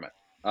away from it.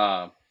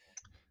 But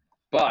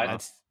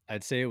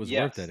I'd say it was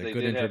worth it. A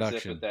good introduction.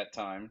 Have zip at that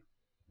time.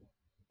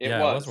 It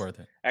was worth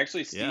it.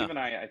 Actually, Steve and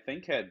I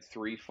think had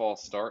 3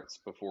 false starts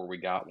before we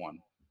got one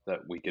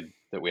that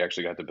we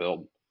actually got to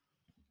build.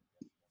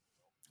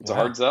 It's a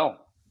hard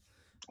sell,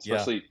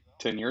 especially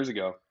 10 years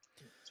ago,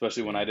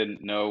 especially when I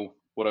didn't know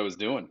what I was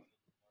doing.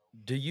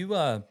 Do you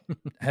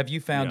have you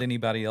found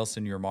anybody else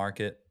in your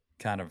market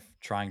kind of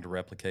trying to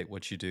replicate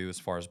what you do as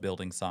far as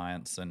building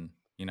science, and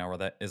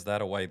is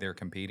that a way they're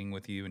competing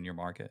with you in your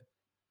market?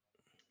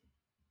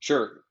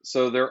 Sure.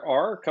 So there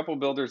are a couple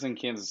builders in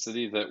Kansas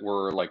City that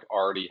were like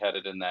already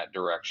headed in that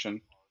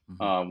direction.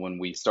 When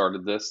we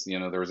started this,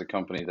 there was a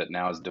company that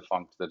now is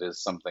defunct that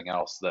is something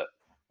else that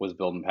was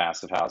building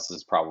passive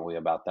houses probably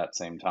about that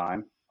same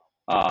time.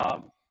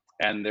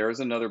 And there's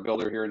another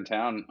builder here in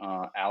town,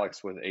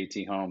 Alex with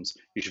AT Homes.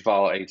 You should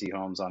follow AT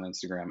Homes on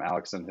Instagram.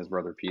 Alex and his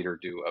brother Peter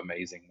do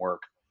amazing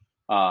work.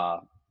 I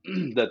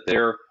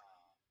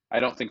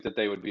don't think that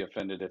they would be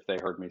offended if they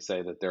heard me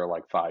say that they're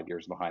like 5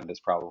 years behind us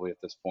probably at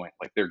this point.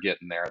 Like, they're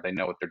getting there. They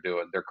know what they're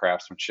doing. Their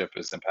craftsmanship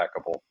is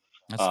impeccable.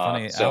 That's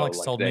funny.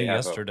 Alex told me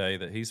yesterday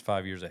that he's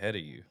 5 years ahead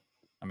of you.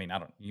 I mean,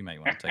 you may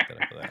want to take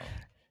that up with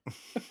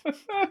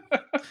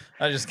Alex.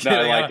 I just kidding.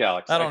 No, I like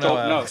Alex. I don't know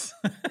Alex.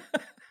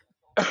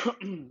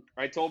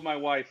 I told my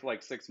wife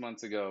like 6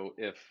 months ago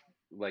if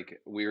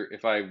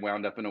I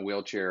wound up in a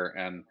wheelchair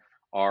and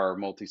our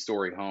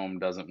multi-story home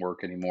doesn't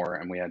work anymore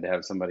and we had to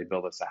have somebody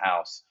build us a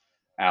house,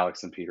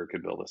 Alex and Peter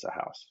could build us a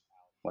house.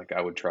 Like,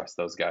 I would trust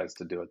those guys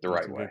to do it the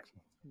right way.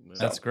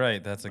 That's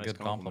great. That's a good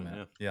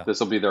compliment. Yeah. This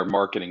will be their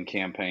marketing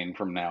campaign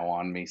from now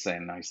on, me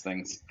saying nice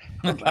things.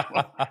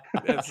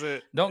 That's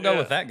it. Don't go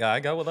with that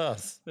guy. Go with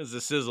us. This is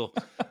a sizzle.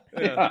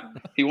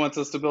 He wants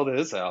us to build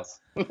his house.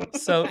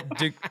 So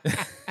do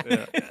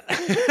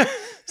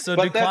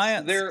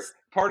clients? They're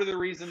part of the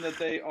reason that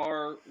they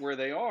are where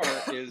they are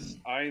is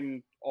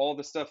all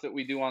the stuff that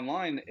we do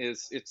online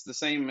it's the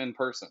same in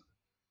person.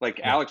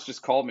 Like, Alex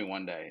just called me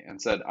one day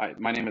and said,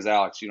 my name is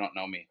Alex. You don't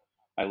know me.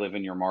 I live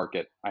in your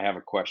market. I have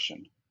a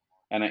question.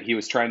 And he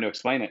was trying to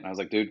explain it. And I was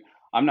like, dude,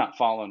 I'm not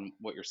following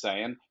what you're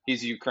saying.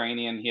 He's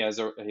Ukrainian. He has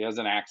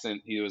an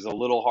accent. He was a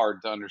little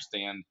hard to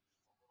understand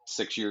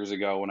 6 years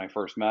ago when I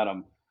first met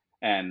him.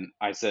 And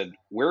I said,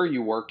 where are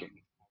you working?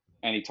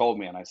 And he told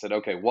me, and I said,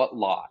 okay, what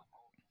lot?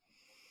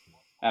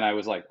 And I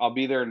was like, I'll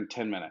be there in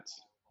 10 minutes.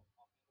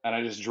 And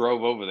I just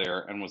drove over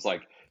there and was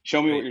like,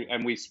 show me what you're,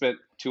 and we spent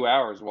 2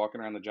 hours walking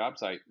around the job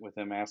site with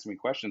him, asking me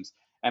questions.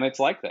 And it's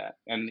like that.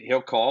 And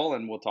he'll call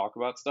and we'll talk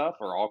about stuff,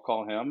 or I'll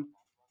call him.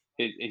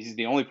 He's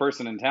the only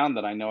person in town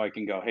that I know I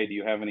can go, hey, do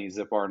you have any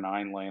Zip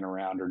R9 laying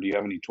around? Or do you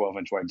have any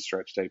 12-inch wide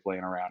stretch tape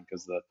laying around?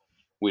 Because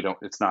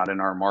it's not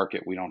in our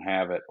market. We don't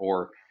have it.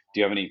 Or do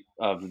you have any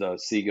of the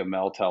Sega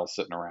Meltel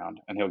sitting around?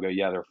 And he'll go,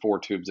 yeah, there are 4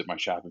 tubes at my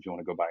shop if you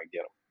want to go by and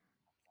get them.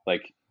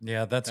 Like,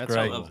 yeah, that's That's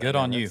great. cool. Good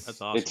on you.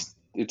 That's awesome.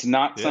 it's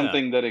not Yeah.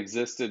 something that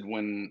existed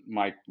when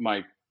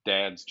my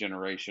dad's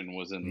generation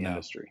was in the No.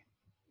 industry.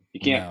 You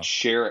can't No.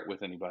 share it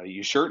with anybody.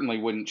 You certainly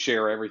wouldn't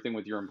share everything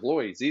with your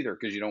employees either,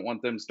 because you don't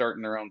want them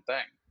starting their own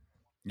thing.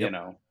 Yep. You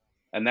know,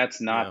 and that's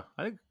not. Yeah,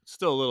 I think it's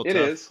still a little It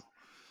tough. is,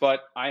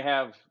 but I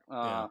have.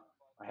 Yeah.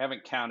 I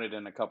haven't counted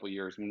in a couple of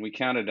years. When we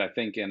counted, I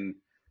think in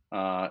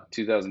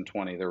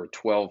 2020, there were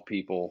 12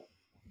 people,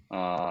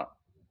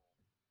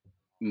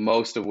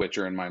 most of which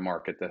are in my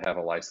market, that have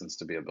a license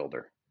to be a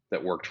builder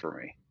that worked for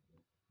me.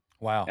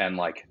 Wow. And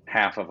like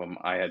half of them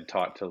I had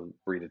taught to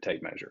read a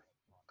tape measure.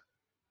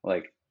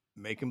 Like,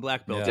 Making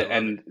black belts. Yeah. I love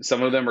and it.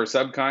 some of them are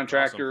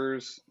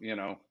subcontractors. You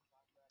know,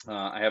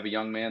 I have a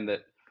young man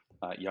that,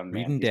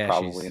 Reading he's dashies.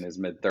 probably in his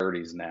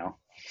mid-30s now,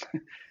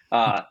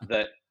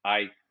 that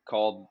I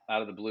called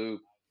out of the blue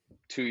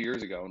 2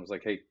 years ago and was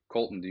like, hey,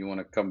 Colton, do you want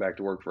to come back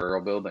to work for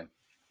Arrow Building?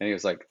 And he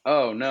was like,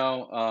 oh,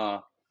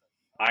 no,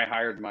 I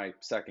hired my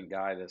second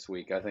guy this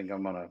week. I think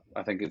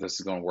this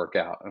is going to work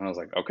out. And I was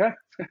like, okay.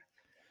 I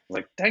was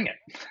like, dang it.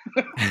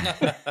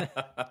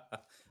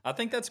 I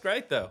think that's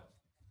great, though.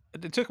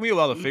 It took me a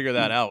while to figure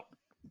that out,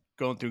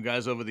 going through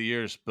guys over the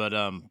years. But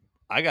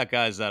I got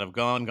guys that have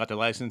got their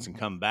license and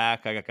come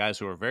back. I got guys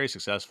who are very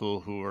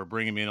successful who are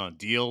bringing me in on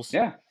deals.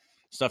 Yeah.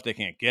 Stuff they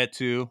can't get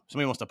to.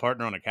 Somebody wants to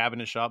partner on a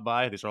cabinet shop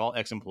buy. These are all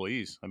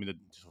ex-employees. I mean,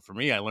 for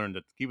me, I learned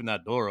that keeping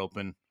that door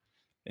open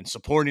and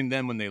supporting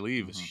them when they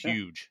leave is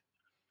huge.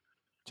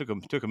 Took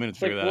a minute to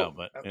figure that out,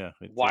 but yeah.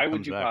 Why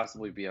would you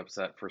possibly be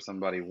upset for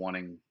somebody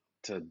wanting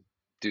to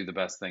do the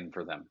best thing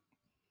for them?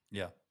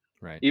 Yeah.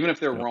 Right. Even if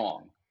they're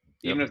wrong.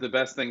 Yep. Even if the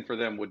best thing for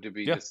them would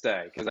be to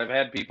stay. Because I've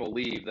had people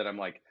leave that I'm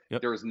like,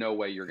 there is no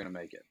way you're going to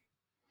make it.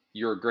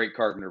 You're a great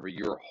carpenter, but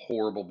you're a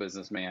horrible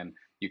businessman.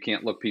 You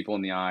can't look people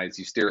in the eyes.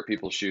 You stare at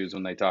people's shoes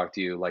when they talk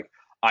to you. Like,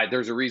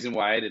 there's a reason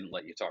why I didn't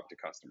let you talk to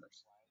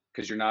customers,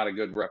 because you're not a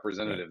good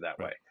representative that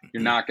way.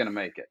 You're not going to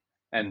make it.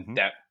 And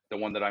the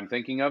one that I'm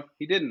thinking of,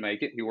 he didn't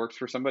make it. He works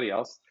for somebody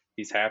else.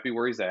 He's happy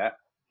where he's at,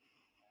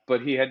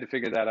 but he had to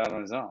figure that out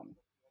on his own.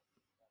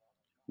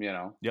 You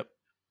know? Yep.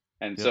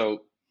 And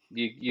so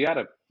you got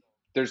to,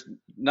 there's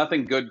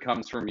nothing good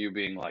comes from you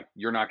being like,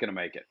 you're not going to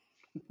make it,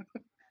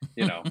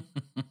 you know,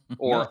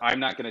 or I'm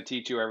not going to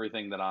teach you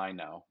everything that I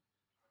know.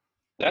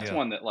 That's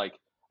one that, like,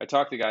 I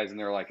talk to guys and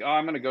they're like, oh,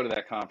 I'm going to go to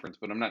that conference,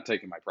 but I'm not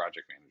taking my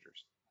project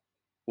managers.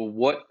 Well,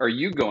 what are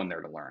you going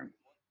there to learn?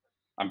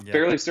 I'm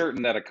fairly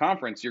certain that a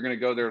conference, you're going to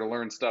go there to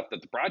learn stuff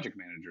that the project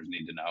managers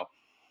need to know.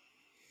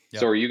 Yep,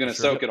 so are you going to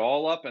soak it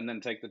all up and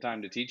then take the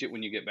time to teach it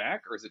when you get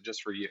back, or is it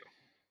just for you?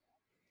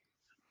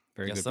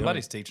 Very good.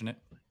 Somebody's teaching it.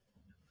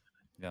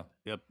 Yeah.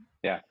 Yep.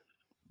 Yeah.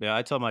 Yeah.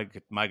 I tell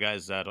my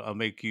guys that I'll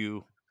make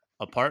you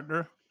a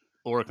partner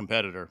or a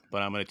competitor,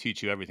 but I'm going to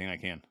teach you everything I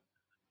can.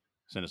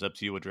 So it's up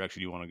to you what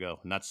direction you want to go.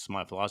 And that's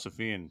my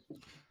philosophy, and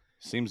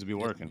seems to be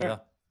working. Yeah.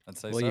 I'd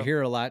say well, you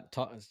hear a lot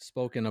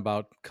spoken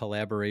about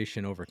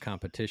collaboration over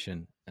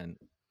competition, and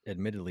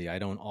admittedly, I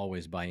don't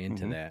always buy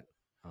into that.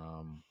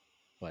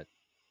 But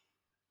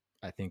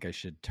I think I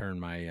should turn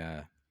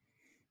my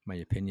my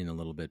opinion a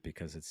little bit,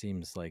 because it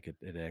seems like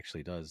it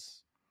actually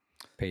does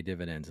pay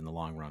dividends in the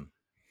long run.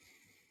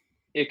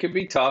 It could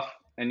be tough,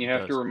 and you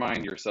have to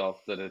remind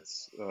yourself that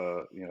it's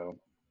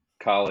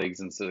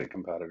colleagues instead of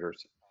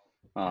competitors.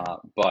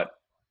 But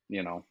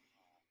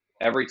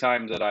every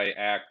time that I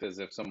act as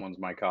if someone's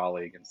my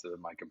colleague instead of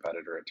my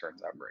competitor, it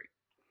turns out great.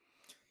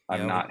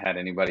 I've not had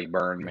anybody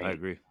burn me. I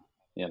agree.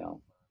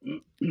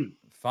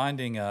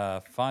 Finding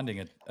a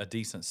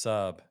decent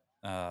sub,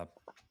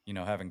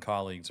 having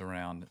colleagues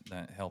around,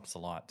 that helps a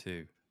lot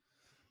too.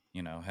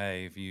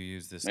 Hey, if you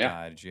use this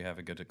guy, did you have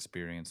a good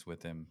experience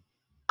with him?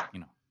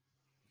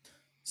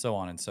 So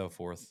on and so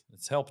forth.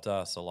 It's helped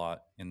us a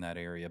lot in that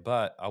area.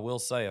 But I will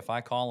say, if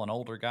I call an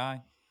older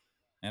guy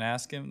and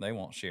ask him, they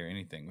won't share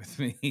anything with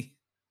me.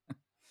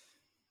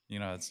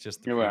 It's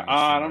just the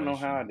I don't know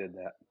how I did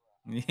that.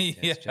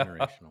 It's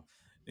generational.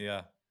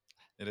 Yeah,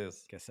 it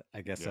is.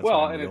 I guess that's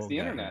well, and it's the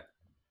internet.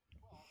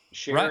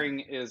 Sharing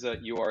is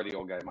you are the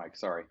old guy, Mike.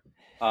 Sorry.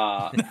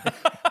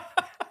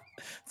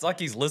 It's like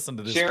he's listened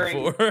to this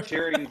before.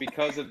 Sharing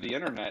because of the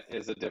internet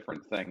is a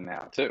different thing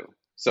now too.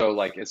 So,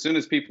 like, as soon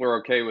as people are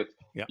okay with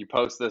you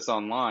post this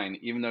online,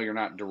 even though you're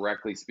not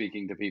directly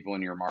speaking to people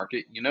in your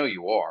market,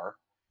 you are.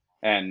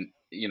 And,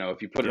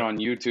 if you put it on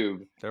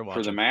YouTube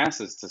for the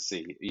masses to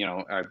see,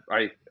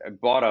 I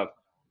bought a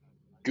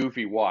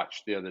goofy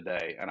watch the other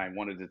day, and I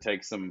wanted to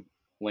take some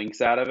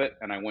links out of it,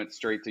 and I went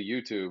straight to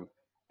YouTube,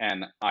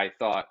 and I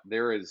thought,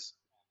 there is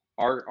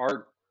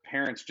our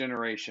parents'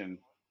 generation,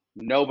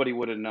 nobody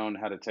would have known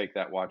how to take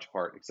that watch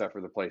apart except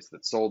for the place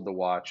that sold the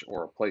watch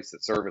or a place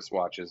that serviced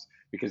watches,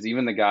 because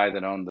even the guy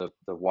that owned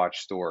the watch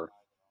store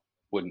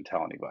wouldn't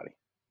tell anybody.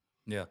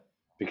 Yeah.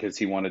 Because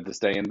he wanted to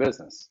stay in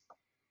business.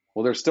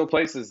 Well, there's still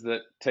places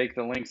that take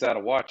the links out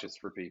of watches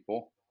for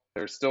people.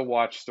 There's still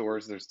watch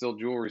stores. There's still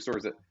jewelry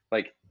stores that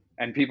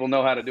and people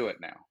know how to do it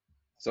now.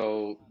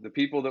 So the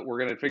people that were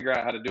going to figure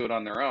out how to do it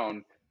on their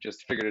own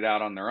just figured it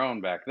out on their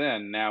own back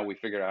then. Now we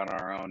figured it out on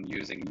our own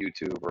using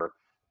YouTube or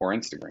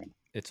Instagram.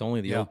 It's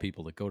only the old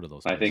people that go to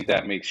those I places. think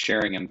that makes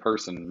sharing in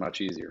person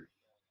much easier.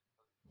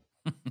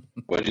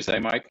 What did you say,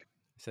 Mike?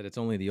 I said it's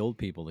only the old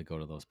people that go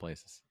to those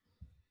places.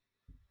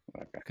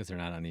 Okay. Because they're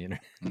not on the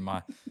internet.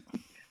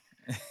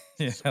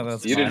 Yeah,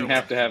 that's you didn't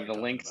have to have the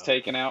links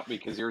taken out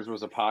because yours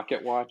was a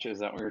pocket watch. Is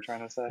that what you're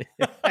trying to say?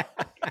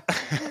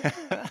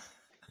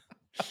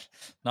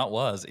 Not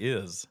was,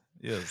 is.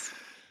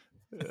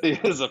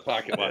 It is a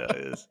pocket watch. Yeah,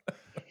 it is.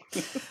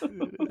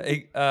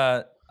 Hey,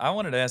 I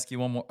wanted to ask you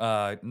one more,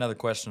 another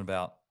question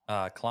about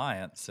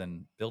clients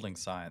and building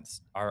science.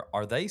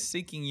 Are they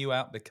seeking you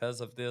out because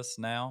of this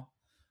now,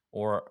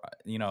 or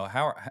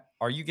how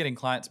are you getting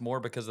clients more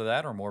because of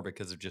that, or more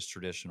because of just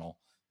traditional,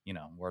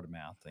 word of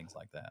mouth, things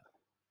like that?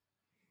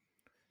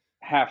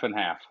 Half and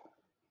half,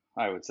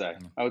 I would say.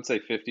 Yeah. I would say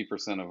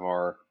 50% of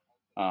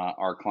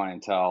our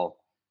clientele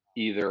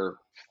either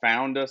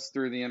found us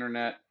through the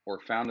internet or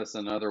found us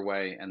another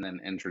way and then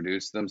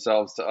introduced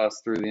themselves to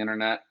us through the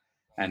internet,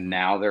 and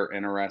now they're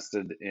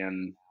interested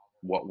in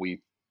what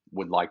we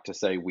would like to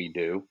say we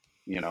do,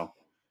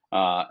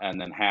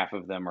 and then half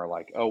of them are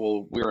like, oh,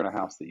 well, we're in a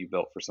house that you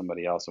built for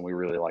somebody else and we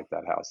really like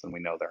that house and we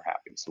know they're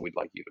happy, so we'd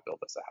like you to build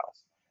us a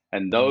house.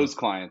 And those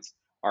clients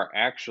are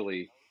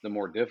actually the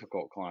more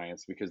difficult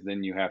clients, because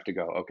then you have to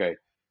go, okay,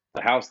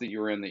 the house that you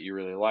were in that you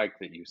really liked,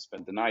 that you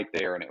spent the night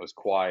there and it was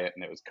quiet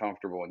and it was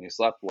comfortable and you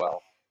slept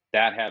well,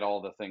 that had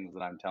all the things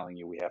that I'm telling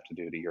you we have to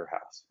do to your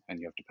house and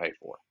you have to pay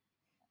for.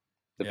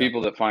 The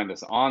people that find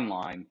us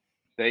online,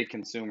 they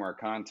consume our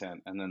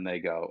content and then they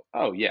go,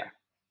 oh yeah,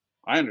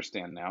 I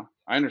understand now.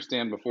 I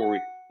understand before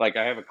I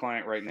have a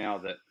client right now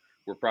that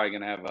we're probably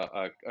going to have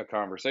a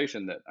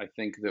conversation that I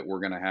think that we're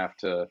going to have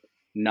to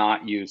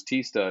not use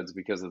T-studs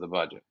because of the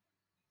budget.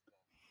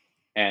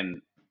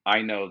 And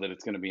I know that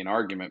it's going to be an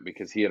argument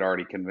because he had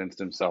already convinced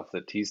himself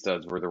that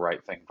T-studs were the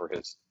right thing for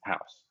his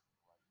house.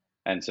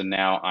 And so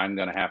now I'm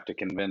going to have to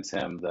convince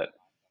him that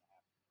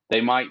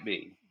they might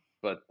be,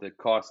 but the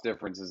cost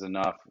difference is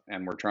enough,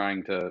 and we're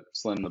trying to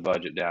slim the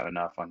budget down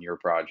enough on your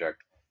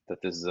project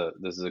that this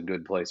is a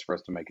good place for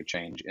us to make a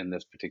change in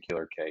this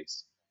particular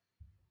case.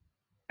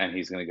 And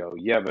he's going to go,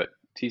 yeah, but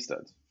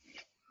T-studs.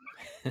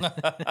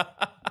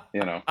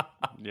 Yeah.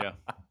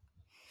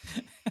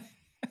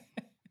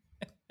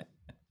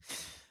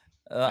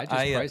 I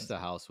just priced the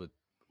house with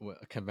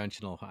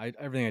conventional.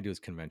 Everything I do is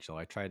conventional.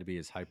 I try to be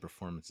as high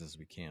performance as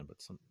we can,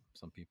 but some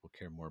people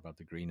care more about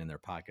the green in their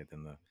pocket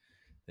than the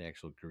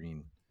actual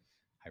green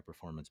high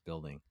performance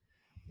building.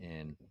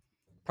 And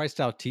priced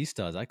out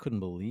T-studs, I couldn't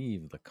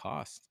believe the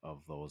cost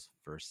of those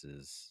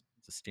versus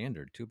the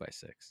standard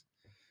 2x6.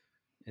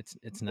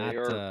 It's not they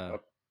are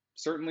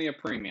certainly a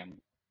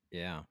premium.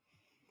 Yeah.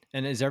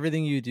 And is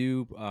everything you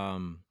do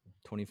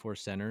 24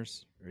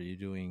 centers? Are you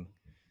doing?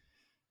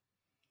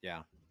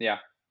 Yeah.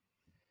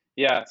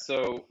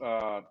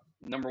 So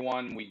number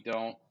one,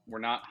 we're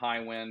not high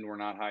wind, we're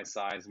not high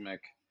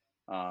seismic.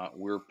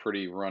 We're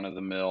pretty run of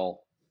the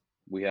mill.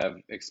 We have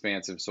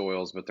expansive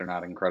soils, but they're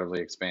not incredibly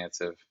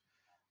expansive.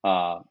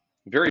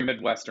 Very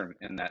Midwestern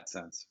in that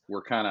sense.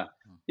 We're kind of,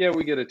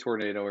 we get a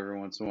tornado every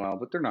once in a while,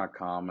 but they're not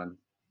common.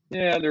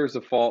 Yeah, there's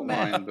a fault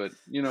line, but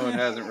it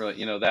hasn't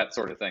really, that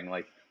sort of thing.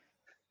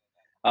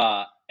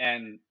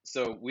 And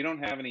so we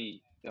don't have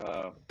any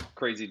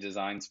crazy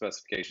design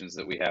specifications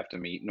that we have to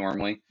meet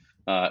normally.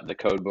 The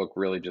code book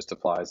really just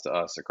applies to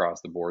us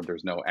across the board.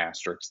 There's no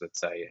asterisks that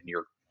say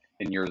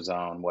in your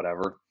zone,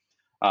 whatever,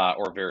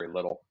 or very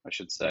little, I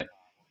should say.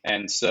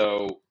 And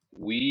so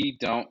we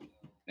don't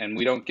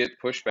get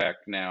pushback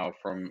now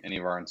from any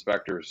of our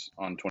inspectors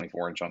on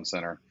 24-inch on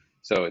center.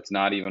 So it's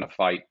not even a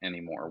fight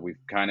anymore. We've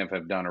kind of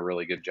have done a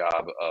really good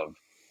job of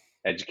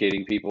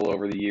educating people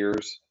over the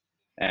years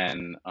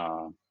and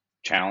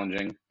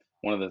challenging.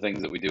 One of the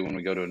things that we do when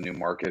we go to a new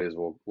market is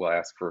we'll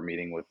ask for a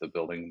meeting with the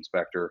building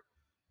inspector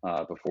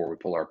before we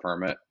pull our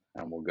permit,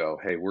 and we'll go,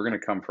 hey, we're going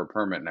to come for a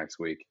permit next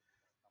week,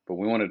 but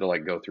we wanted to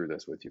go through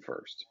this with you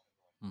first.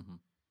 Mm-hmm.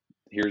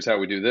 Here's how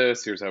we do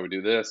this. Here's how we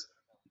do this.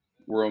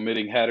 We're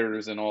omitting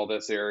headers in all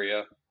this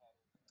area.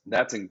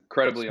 That's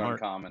incredibly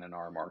uncommon in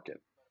our market.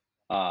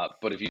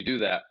 But if you do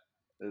that,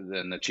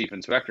 then the chief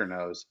inspector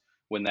knows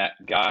when that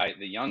guy,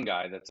 the young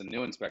guy that's a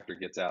new inspector,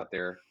 gets out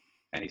there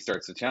and he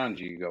starts to challenge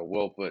you, you go,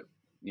 well, but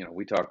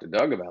we talked to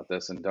Doug about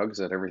this and Doug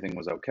said everything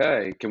was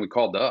okay. Can we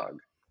call Doug?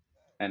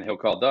 And he'll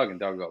call Doug and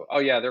Doug will go, oh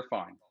yeah, they're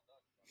fine.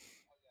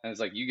 And it's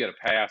like, you get to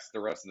pass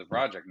the rest of the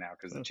project now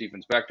because the chief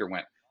inspector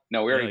went,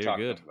 no, we already talked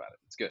to him about it.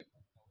 It's good.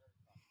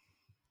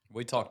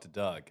 We talked to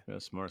Doug. Yeah,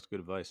 smart. Good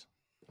advice.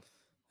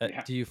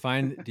 Do you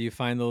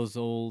find those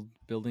old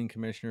building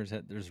commissioners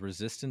that there's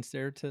resistance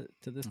there to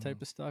this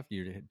type of stuff? Do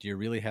you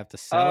really have to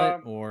sell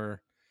it,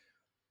 or?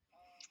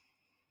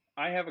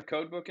 I have a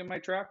code book in my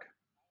truck,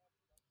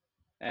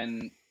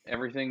 and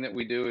everything that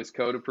we do is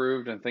code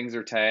approved, and things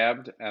are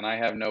tabbed, and I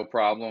have no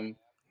problem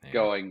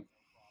going,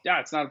 yeah,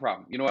 it's not a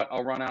problem. You know what?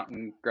 I'll run out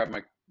and grab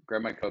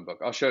my code book.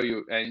 I'll show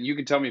you, and you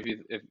can tell me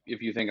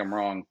if you think I'm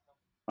wrong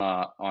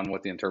on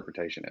what the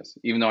interpretation is.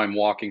 Even though I'm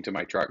walking to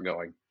my truck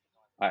going,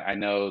 I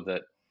know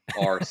that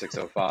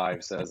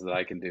R605 says that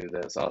I can do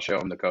this. I'll show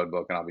him the code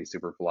book and I'll be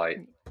super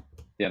polite.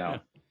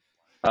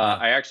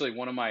 I actually,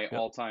 one of my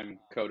all-time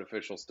code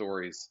official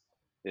stories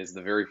is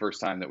the very first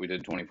time that we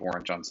did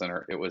 24-inch on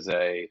center. It was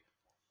an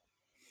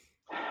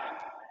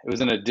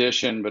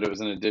addition, but it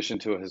was an addition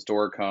to a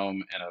historic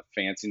home in a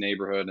fancy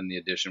neighborhood, and the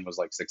addition was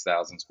like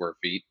 6,000 square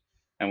feet,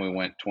 and we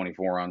went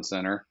 24 on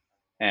center,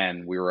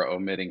 and we were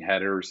omitting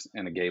headers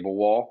and a gable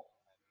wall,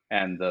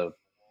 and the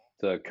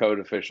code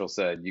official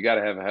said, "You got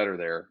to have a header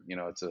there.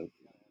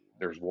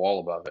 There's wall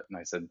above it." And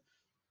I said,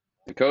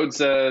 "The code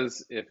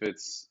says if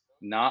it's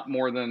not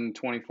more than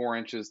 24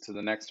 inches to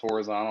the next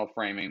horizontal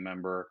framing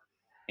member,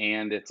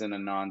 and it's in a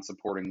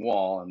non-supporting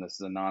wall, and this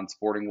is a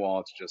non-supporting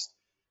wall, it's just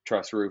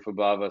truss roof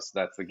above us,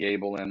 that's the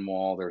gable end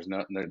wall,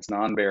 it's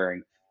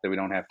non-bearing, that we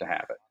don't have to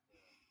have it."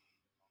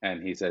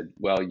 And he said,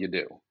 "Well, you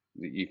do.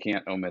 You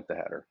can't omit the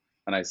header."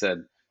 And I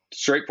said,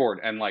 straightforward.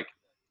 And like,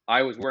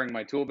 I was wearing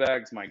my tool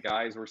bags. My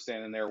guys were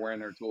standing there wearing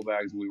their tool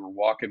bags. We were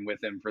walking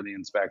with him for the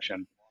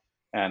inspection.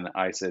 And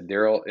I said,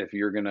 "Daryl,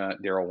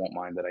 Daryl won't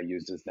mind that I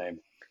used his name.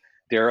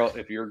 Daryl,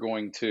 if you're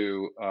going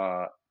to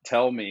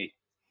tell me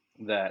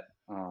that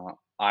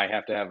I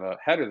have to have a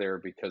header there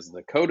because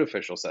the code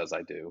official says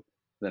I do,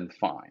 then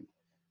fine.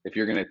 If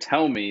you're going to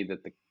tell me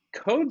that the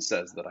code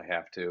says that I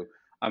have to,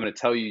 I'm going to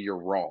tell you you're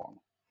wrong."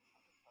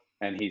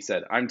 And he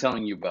said, "I'm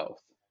telling you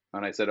both."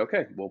 And I said,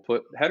 "Okay, we'll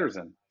put headers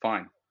in.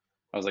 Fine."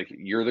 I was like,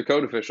 "You're the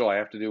code official. I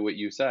have to do what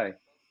you say."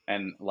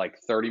 And like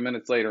 30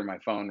 minutes later, my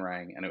phone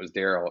rang and it was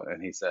Daryl.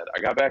 And he said,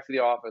 "I got back to the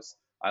office.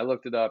 I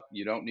looked it up.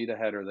 You don't need a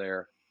header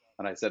there."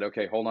 And I said,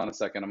 "Okay, hold on a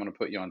second. I'm going to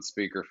put you on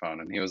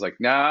speakerphone." And he was like,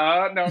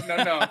 "No.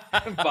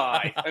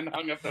 Bye." And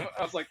hung up.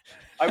 I was like,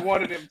 I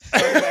wanted him so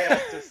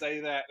bad to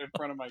say that in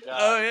front of my guy.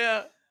 Oh,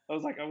 yeah. I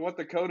was like, I want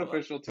the code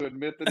official to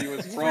admit that he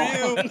was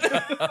wrong.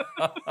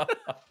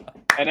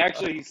 And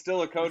actually, he's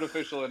still a code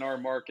official in our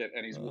market,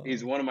 and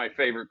he's one of my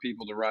favorite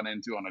people to run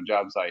into on a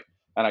job site.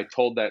 And I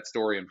told that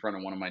story in front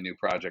of one of my new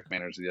project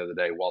managers the other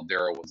day while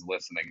Daryl was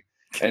listening.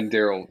 And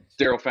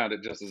Daryl found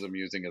it just as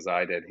amusing as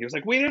I did. He was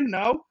like, "We didn't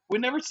know.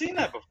 We'd never seen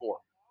that before.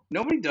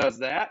 Nobody does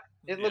that.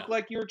 It looked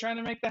like you were trying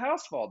to make the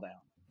house fall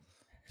down."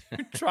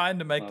 Trying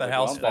to make the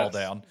house fall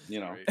down.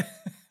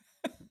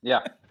 Yeah.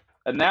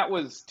 And that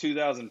was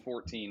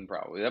 2014,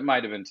 probably. That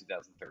might have been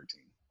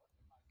 2013.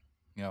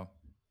 Yeah.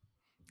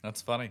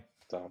 That's funny.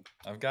 So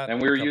I've got,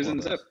 and we were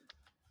using Zip.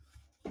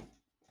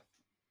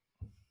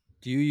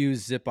 Do you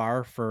use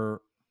Zip-R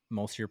for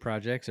most of your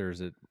projects, or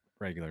is it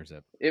regular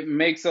Zip? It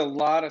makes a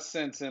lot of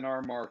sense in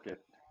our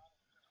market.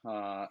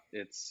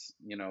 It's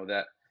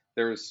that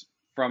there's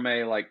from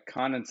a like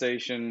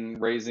condensation,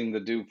 raising the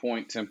dew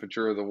point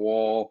temperature of the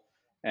wall,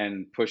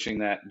 and pushing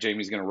that.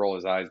 Jamie's going to roll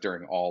his eyes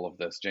during all of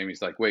this.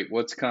 Jamie's like, "Wait,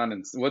 what's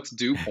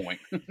dew point?"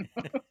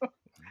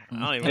 I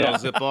don't even know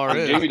what Zip-R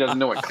is. Jamie doesn't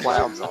know what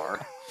clouds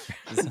are.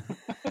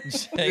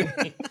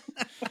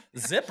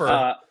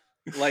 Zipper.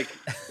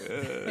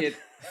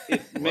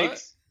 It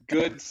makes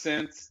good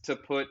sense to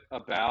put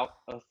about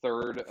a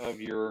third of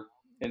your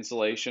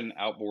insulation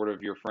outboard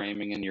of your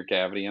framing and your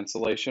cavity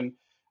insulation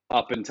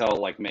up until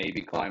like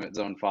maybe climate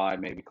zone 5,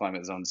 maybe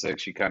climate zone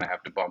 6. You kind of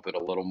have to bump it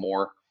a little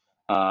more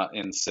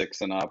in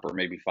 6 and up, or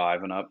maybe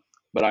 5 and up.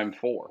 But I'm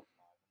 4.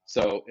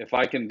 So if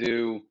I can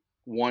do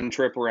one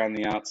trip around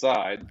the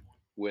outside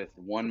with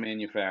one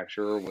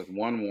manufacturer, with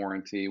one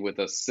warranty, with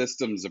a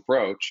systems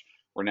approach,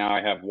 where now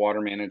I have water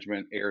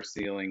management, air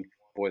sealing.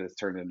 Boy, this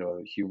turned into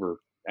a Huber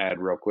ad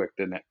real quick,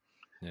 didn't it?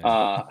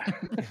 Yeah.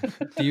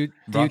 Do you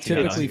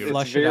typically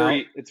flush it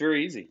out? It's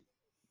very easy.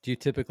 Do you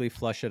typically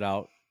flush it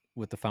out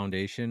with the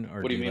foundation,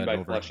 or what do you mean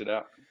by flush it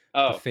out?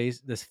 Oh, the face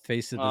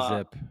of the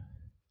Zip.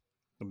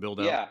 The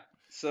build out. Yeah.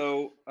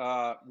 So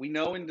we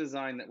know in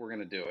design that we're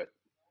going to do it.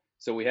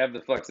 So we have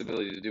the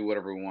flexibility to do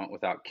whatever we want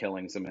without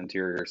killing some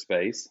interior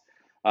space.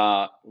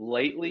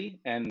 Lately,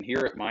 and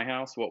here at my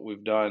house, what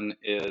we've done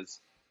is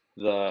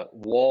the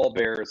wall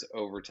bears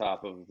over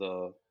top of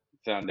the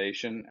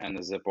foundation, and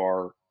the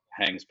Zip-R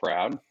hangs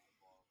proud.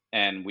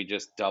 And we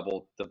just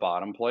doubled the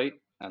bottom plate,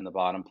 and the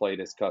bottom plate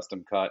is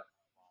custom cut.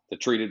 The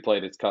treated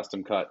plate is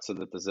custom cut so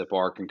that the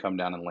Zip-R can come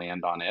down and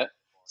land on it.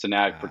 So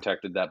now I've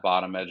protected that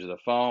bottom edge of the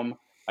foam.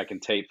 I can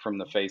tape from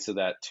the face of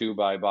that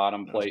 2x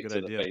bottom plate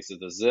to the face of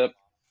the Zip.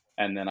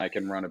 And then I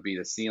can run a bead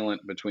of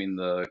sealant between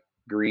the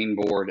green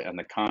board and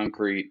the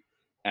concrete.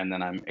 And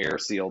then I'm air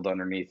sealed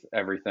underneath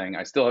everything.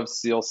 I still have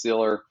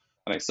sealer,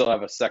 and I still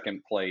have a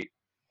second plate.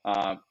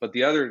 But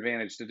the other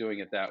advantage to doing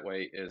it that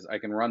way is I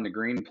can run the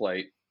green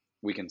plate.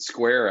 We can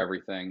square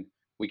everything.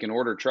 We can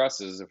order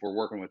trusses if we're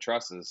working with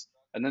trusses.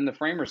 And then the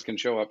framers can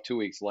show up 2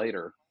 weeks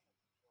later.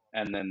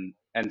 And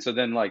so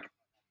then like,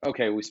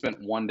 okay, we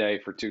spent one day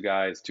for 2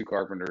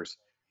 carpenters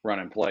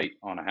running plate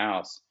on a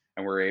house,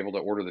 and we're able to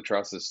order the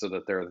trusses so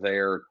that they're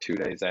there 2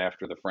 days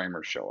after the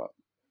framers show up,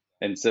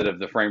 instead of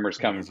the framers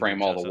come and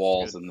frame all the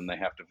walls and then they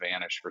have to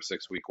vanish for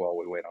 6 weeks while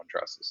we wait on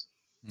trusses.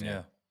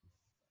 Yeah.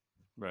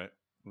 Right.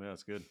 Yeah,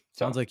 that's good.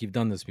 Sounds like you've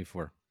done this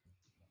before.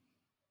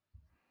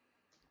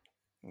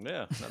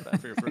 Yeah, not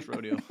bad for your first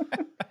rodeo.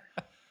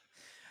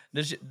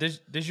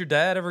 Does your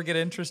dad ever get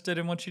interested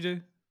in what you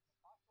do?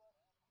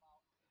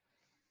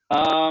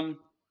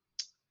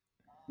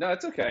 No,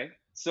 it's okay.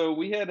 So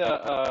we had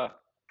I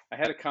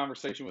had a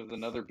conversation with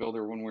another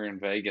builder when we were in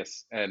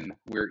Vegas, and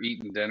we were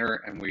eating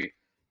dinner, and we'd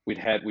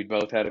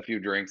both had a few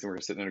drinks, and we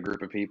were sitting in a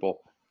group of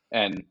people,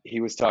 and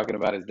he was talking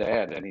about his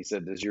dad, and he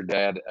said, "Does your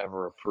dad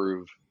ever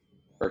approve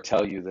or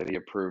tell you that he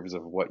approves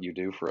of what you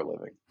do for a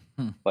living?"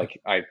 Like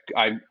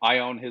I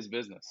own his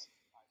business,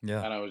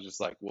 Yeah. and I was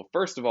just like, well,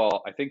 first of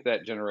all, I think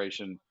that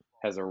generation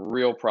has a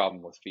real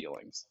problem with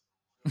feelings.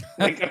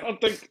 Like I don't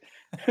think.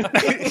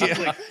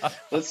 Like,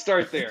 let's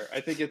start there.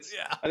 I think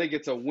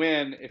it's a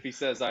win if he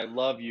says I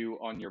love you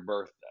on your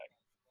birthday.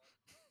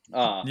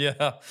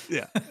 Yeah.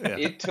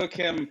 It took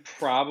him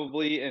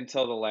probably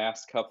until the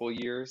last couple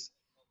years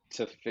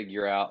to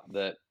figure out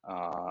that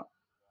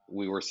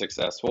we were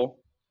successful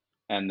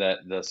and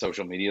that the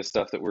social media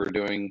stuff that we were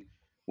doing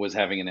was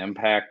having an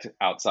impact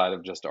outside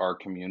of just our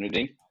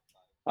community.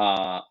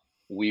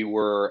 We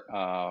were,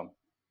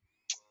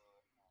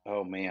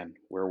 oh man,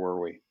 where were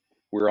we?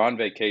 We were on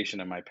vacation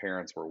and my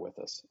parents were with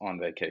us on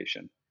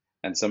vacation.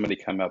 And somebody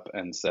come up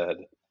and said,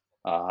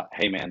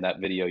 hey man, that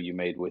video you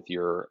made with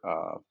your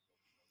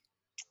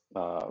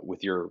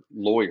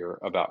lawyer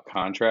about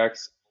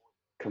contracts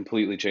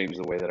completely changed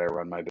the way that I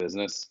run my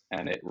business.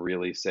 And it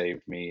really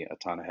saved me a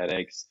ton of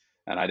headaches.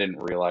 And I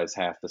didn't realize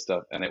half the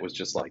stuff. And it was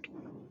just like,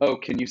 oh,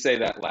 can you say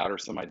that louder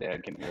so my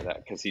dad can hear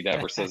that? Because he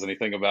never says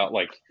anything about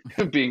like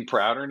being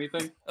proud or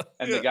anything.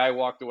 And the guy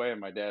walked away and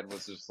my dad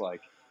was just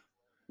like,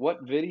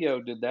 what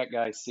video did that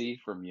guy see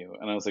from you?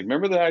 And I was like,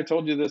 remember that I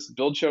told you this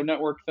Build Show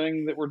Network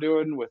thing that we're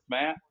doing with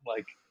Matt?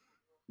 Like,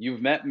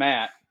 you've met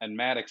Matt and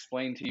Matt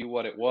explained to you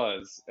what it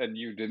was and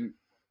you didn't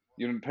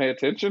pay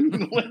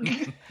attention.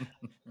 Like,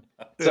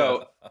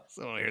 so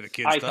I hear the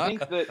kids I talk.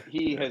 think that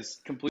he has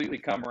completely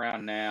come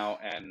around now,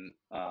 and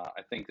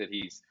I think that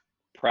he's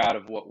proud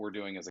of what we're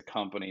doing as a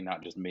company,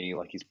 not just me.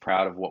 Like he's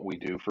proud of what we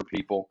do for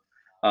people.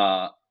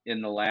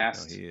 In the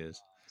last he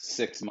is.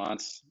 6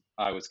 months,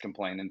 I was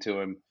complaining to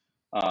him.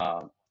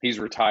 He's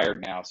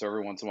retired now, so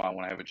every once in a while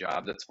when I have a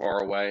job that's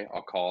far away,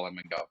 I'll call him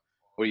and go,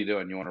 what are you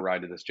doing? You want to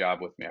ride to this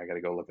job with me? I got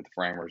to go look at the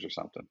framers or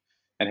something.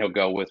 And he'll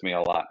go with me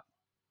a lot.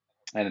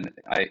 And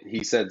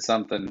he said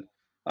something,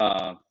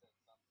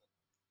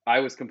 I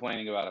was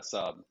complaining about a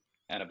sub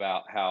and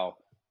about how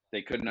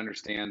they couldn't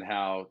understand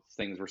how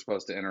things were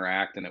supposed to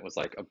interact. And it was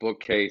like a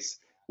bookcase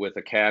with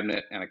a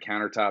cabinet and a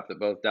countertop that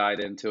both died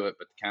into it,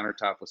 but the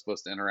countertop was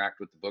supposed to interact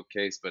with the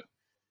bookcase, but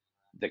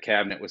the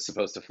cabinet was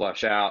supposed to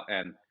flush out.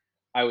 And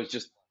I was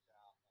just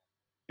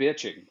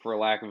bitching, for a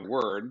lack of a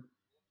word.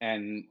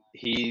 And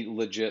he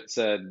legit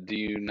said, do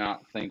you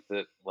not think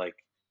that, like,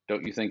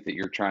 don't you think that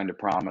you're trying to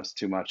promise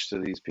too much to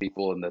these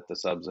people and that the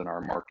subs in our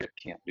market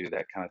can't do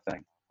that kind of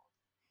thing?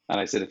 And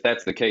I said, if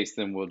that's the case,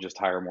 then we'll just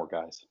hire more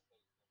guys.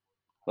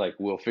 Like,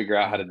 we'll figure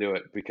out how to do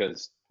it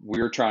because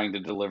we're trying to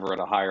deliver at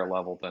a higher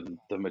level than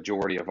the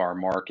majority of our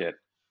market,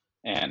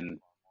 and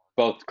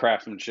both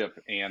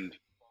craftsmanship and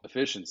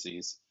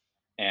efficiencies.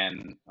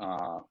 And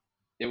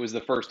it was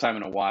the first time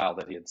in a while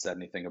that he had said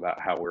anything about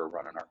how we were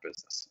running our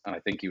business. And I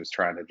think he was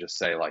trying to just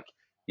say, like,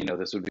 you know,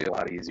 this would be a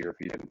lot easier if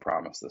you didn't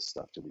promise this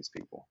stuff to these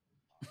people.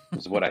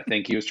 Is what I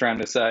think he was trying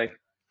to say.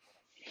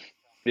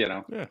 You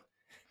know? Yeah.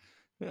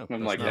 Yeah.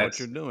 I'm That's like, not what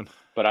you're doing.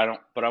 But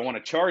I want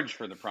to charge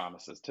for the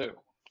promises too.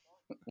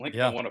 Like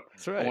Yeah. I want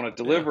to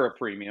deliver a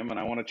premium and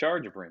I want to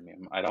charge a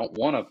premium. I don't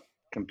want to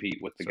compete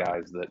with the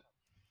guys that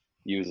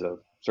use a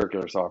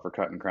circular saw for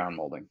cutting crown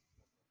molding.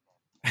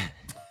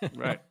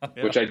 Right.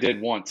 Yeah. Which I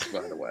did once,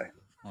 by the way.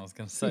 I was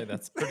going to say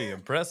that's pretty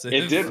impressive.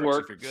 It did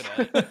work. If you're good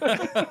at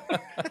it.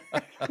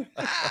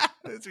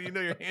 That's when you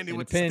know you're handy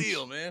with the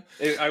steel, man.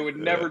 I would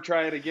never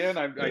try it again.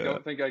 I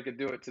don't think I could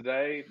do it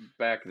today.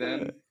 Back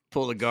then,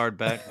 pull the guard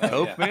back.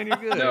 Man, you're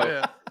good. No,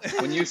 yeah.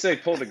 When you say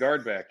pull the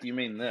guard back, you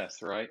mean this,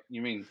 right?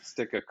 You mean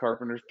stick a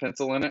carpenter's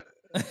pencil in it.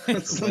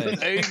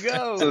 There you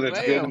go. So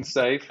that's good and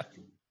safe.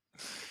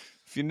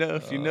 If you know,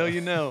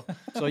 you know.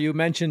 So you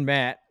mentioned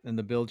Matt and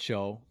the Build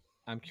Show.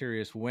 I'm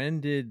curious, when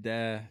did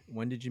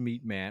you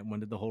meet Matt? When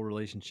did the whole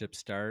relationship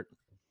start?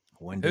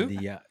 When did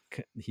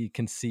he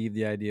conceive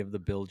the idea of the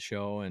Build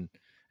Show? And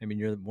I mean,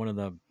 you're one of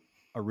the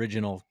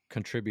original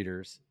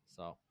contributors.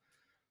 So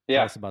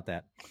tell us about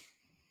that.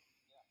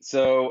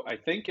 So I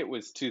think it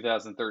was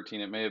 2013.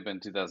 It may have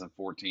been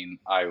 2014.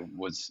 I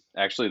was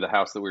actually the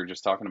house that we were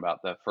just talking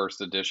about, the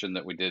first edition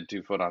that we did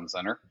 2 foot on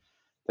center.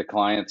 The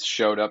clients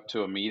showed up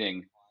to a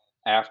meeting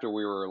after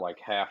we were like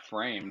half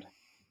framed.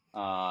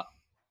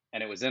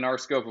 And it was in our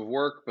scope of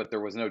work, but there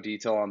was no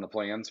detail on the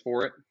plans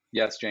for it.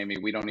 Yes, Jamie,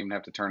 we don't even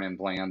have to turn in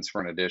plans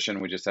for an addition.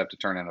 We just have to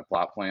turn in a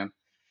plot plan.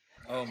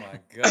 Oh my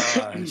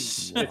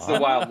gosh. It's the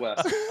Wild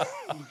West.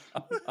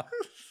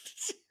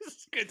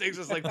 It takes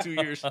us like 2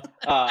 years.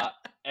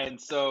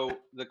 And so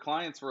the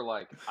clients were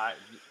like,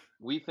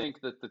 we think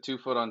that the 2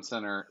 foot on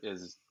center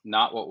is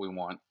not what we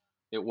want.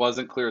 It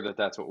wasn't clear that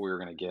that's what we were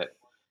going to get.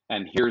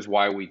 And here's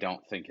why we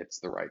don't think it's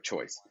the right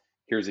choice.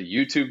 Here's a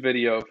YouTube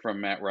video from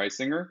Matt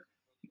Reisinger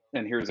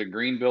and here's a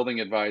green building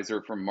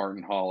advisor from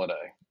Martin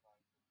Holiday.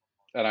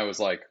 And I was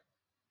like,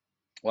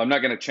 well, I'm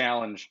not going to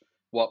challenge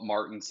what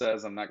Martin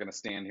says. I'm not going to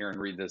stand here and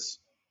read this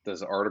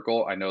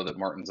article. I know that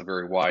Martin's a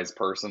very wise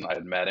person. I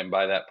had met him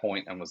by that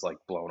point and was like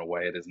blown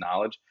away at his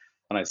knowledge.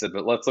 And I said,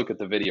 but let's look at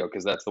the video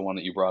because that's the one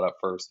that you brought up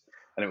first.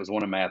 And it was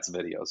one of Matt's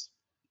videos.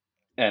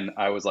 And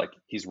I was like,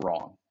 he's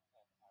wrong.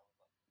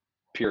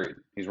 Period.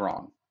 He's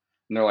wrong.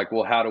 And they're like,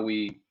 well, how do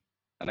we?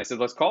 And I said,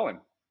 let's call him.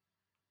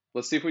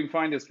 Let's see if we can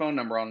find his phone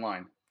number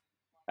online.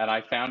 And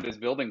I found his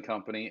building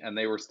company, and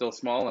they were still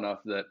small enough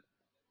that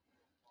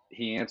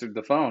he answered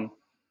the phone.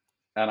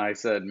 And I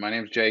said, my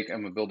name's Jake.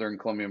 I'm a builder in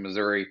Columbia,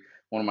 Missouri.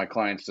 One of my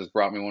clients just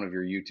brought me one of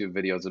your YouTube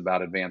videos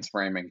about advanced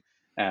framing,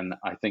 and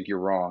I think you're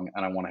wrong,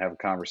 and I want to have a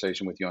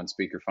conversation with you on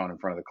speakerphone in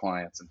front of the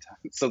clients and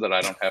so that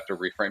I don't have to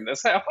reframe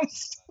this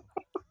house.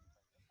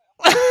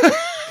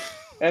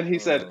 And he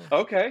said,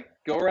 okay,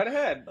 go right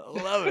ahead.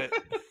 Love it.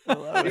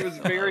 He was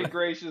very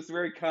gracious,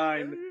 very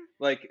kind.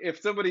 Like,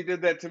 if somebody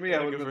did that to me,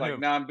 I would have been like,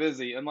 nah, I'm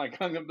busy, and like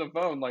hung up the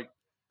phone. Like,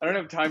 I don't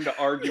have time to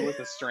argue with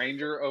a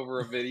stranger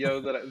over a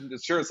video that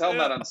sure as hell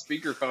not on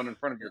speakerphone in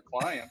front of your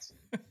clients.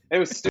 It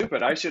was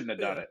stupid. I shouldn't have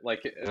done it.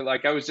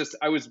 Like I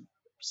was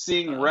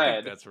seeing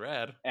red. That's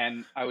rad.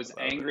 And I was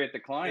angry at the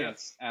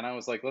clients, and I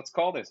was like, let's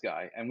call this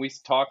guy. And we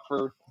talked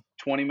for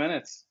 20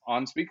 minutes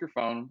on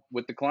speakerphone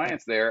with the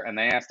clients there, and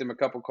they asked him a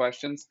couple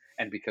questions.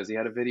 And because he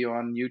had a video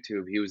on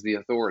YouTube, he was the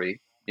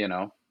authority, you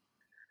know.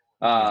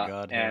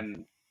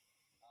 And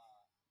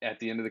at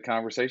the end of the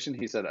conversation,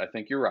 he said, I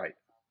think you're right.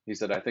 He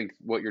said, I think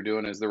what you're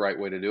doing is the right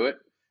way to do it.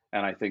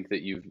 And I think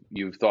that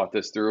you've thought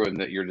this through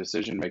and that your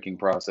decision-making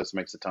process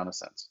makes a ton of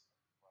sense.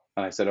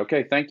 And I said,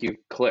 okay, thank you.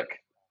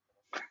 Click.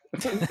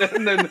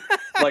 And then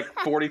like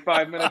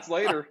 45 minutes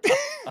later,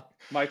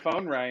 my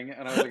phone rang,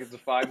 and I was like, it's a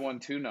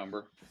 512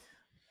 number.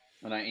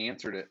 And I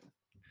answered it.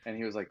 And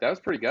he was like, that was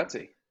pretty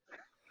gutsy.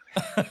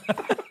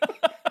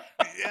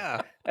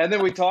 Yeah. And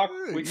then we talked.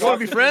 You want to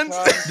be friends?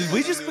 Did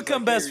we just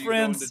become best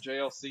friends?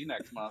 Going to JLC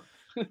next month.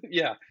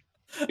 Yeah.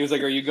 He was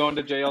like, are you going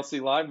to JLC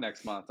Live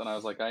next month? And I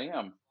was like, I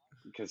am,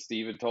 because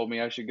Steve had told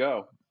me I should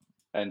go.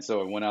 And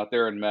so I went out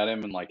there and met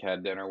him and like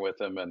had dinner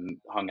with him and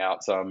hung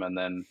out some, and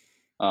then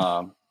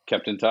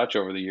kept in touch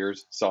over the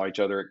years, saw each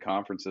other at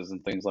conferences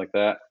and things like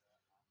that.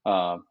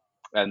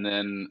 And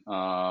then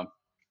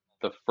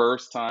the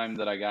first time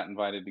that I got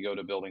invited to go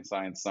to Building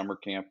Science Summer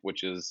Camp,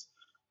 which is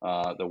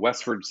the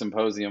Westford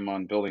Symposium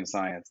on Building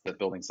Science that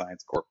Building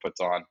Science Corp puts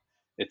on.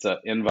 It's an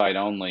invite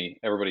only.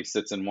 Everybody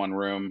sits in one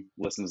room,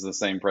 listens to the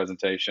same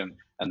presentation,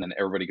 and then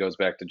everybody goes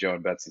back to Joe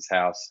and Betsy's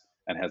house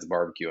and has a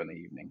barbecue in the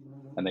evening.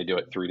 And they do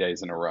it 3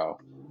 days in a row.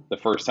 The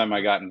first time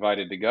I got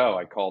invited to go,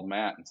 I called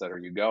Matt and said, are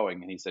you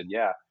going? And he said,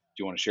 yeah.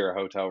 Do you want to share a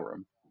hotel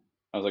room?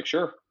 I was like,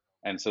 sure.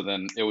 And so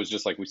then it was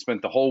just like we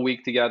spent the whole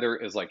week together.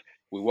 It was like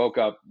we woke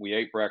up, we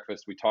ate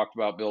breakfast, we talked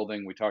about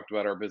building, we talked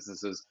about our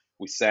businesses,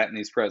 we sat in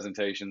these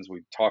presentations,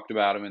 we talked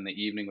about them in the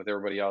evening with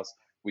everybody else.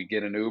 We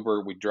get an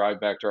Uber, we drive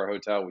back to our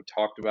hotel, we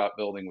talked about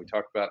building, we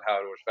talked about how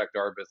it would affect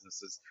our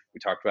businesses, we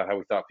talked about how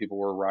we thought people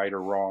were right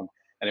or wrong.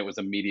 And it was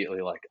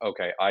immediately like,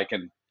 okay, I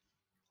can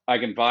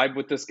vibe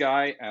with this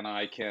guy, and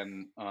I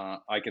can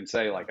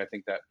say, like, I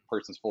think that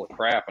person's full of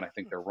crap and I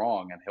think they're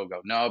wrong. And he'll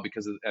go, no,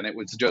 and it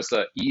was just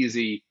a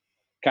easy,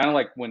 kind of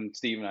like when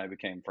Steve and I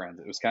became friends.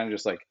 It was kind of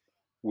just like,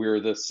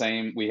 we're the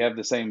same, we have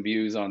the same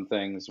views on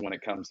things when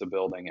it comes to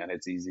building, and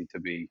it's easy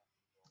to be,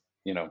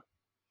 you know,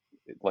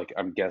 like,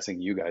 I'm guessing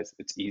you guys,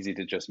 it's easy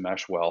to just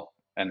mesh well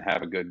and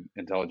have a good,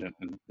 intelligent,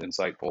 and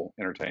insightful,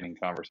 entertaining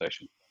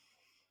conversation.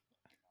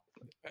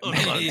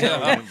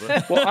 Yeah.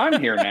 Well,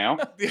 I'm here now.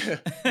 Yeah,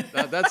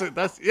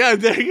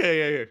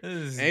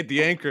 ain't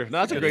the anchor. No,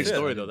 that's a great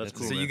story though. That's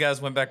cool. So man. you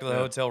guys went back to the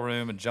hotel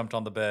room and jumped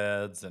on the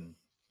beds and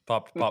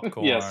popped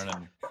popcorn Yes.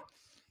 and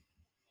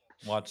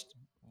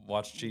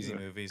watched cheesy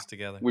movies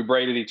together. We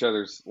braided each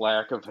other's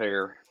lack of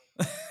hair.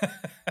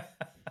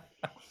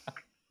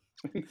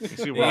 You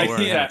see what I'm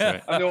wearing, that's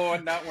right. I'm the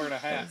one not wearing a I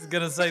hat. was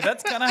gonna say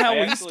that's kind of how we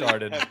actually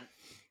started.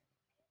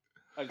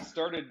 I've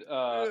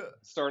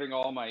starting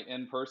all my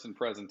in-person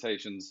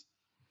presentations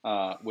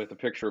with a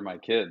picture of my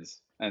kids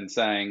and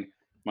saying,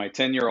 my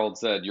 10-year-old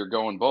said, you're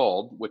going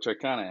bald, which I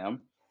kind of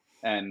am.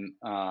 And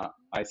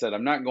I said,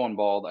 I'm not going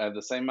bald. I have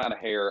the same amount of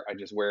hair. I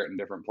just wear it in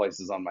different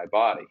places on my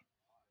body.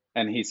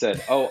 And he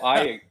said,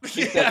 I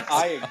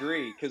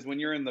agree. Because when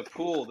you're in the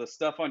pool, the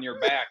stuff on your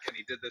back, and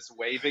he did this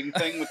waving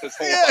thing with his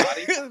whole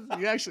body.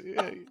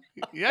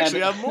 You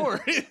actually have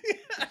more.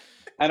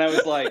 And I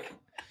was like,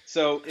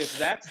 so if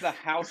that's the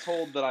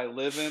household that I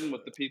live in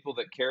with the people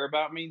that care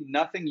about me,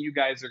 nothing you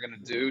guys are going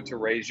to do to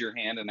raise your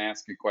hand and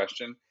ask a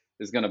question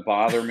is going to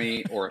bother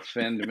me or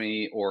offend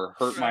me or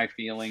hurt my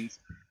feelings.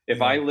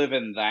 If I live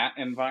in that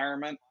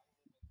environment,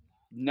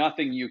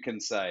 nothing you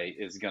can say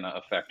is going to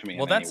affect me.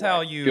 Well, in that's any way.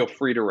 how you feel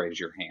free to raise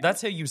your hand.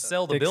 That's how you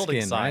sell the Thick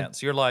building skin, science.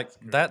 right? You're like,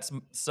 that's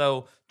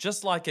so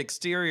just like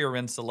exterior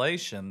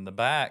insulation, the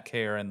back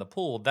hair in the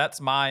pool.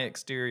 That's my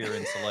exterior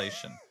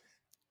insulation.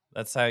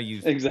 That's how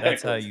you. Exactly.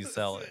 That's how you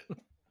sell it.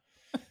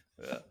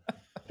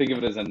 Think of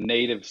it as a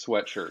native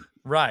sweatshirt.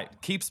 Right.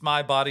 Keeps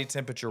my body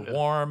temperature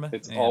warm.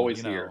 It's and,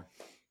 always here.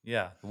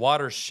 Yeah.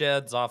 Water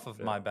sheds off of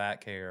my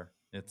back hair.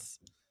 It's,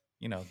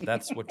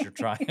 that's what you're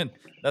trying.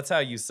 That's how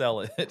you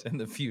sell it in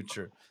the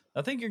future.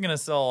 I think you're going to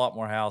sell a lot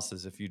more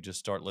houses if you just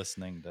start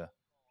listening to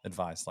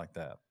advice like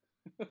that.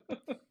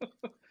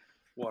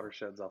 Water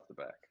sheds off the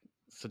back.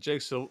 So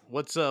Jake,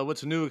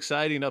 what's new,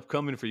 exciting,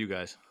 upcoming for you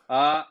guys?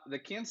 The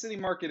Kansas City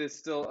market is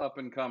still up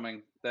and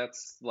coming.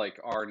 That's like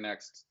our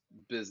next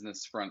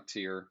business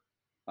frontier.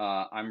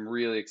 I'm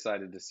really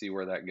excited to see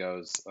where that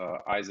goes.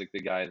 Isaac, the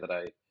guy that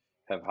I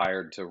have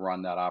hired to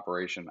run that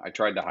operation, I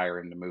tried to hire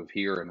him to move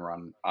here and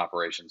run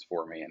operations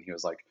for me, and he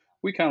was like,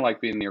 "We kind of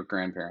like being near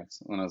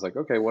grandparents." And I was like,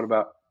 "Okay, what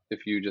about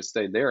if you just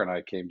stayed there and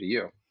I came to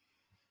you?"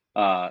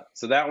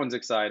 So that one's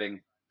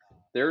exciting.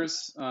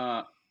 There's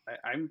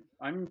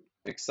I'm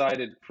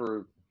excited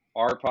for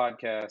our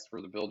podcast,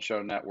 for the Build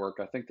Show Network.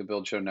 I think the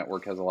Build Show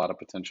Network has a lot of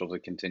potential to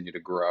continue to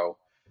grow.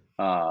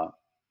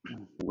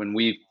 When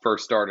we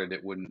first started,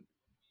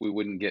 we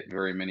wouldn't get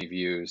very many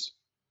views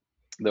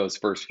those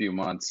first few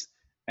months,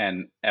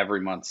 and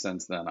every month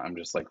since then, I'm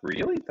just like,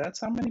 really?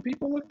 That's how many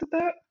people looked at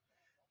that?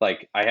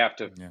 Like, I have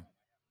to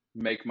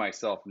make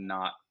myself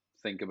not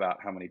think about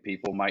how many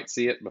people might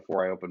see it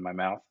before I open my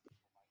mouth.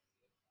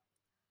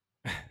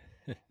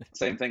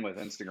 Same thing with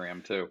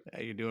Instagram too.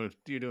 Yeah,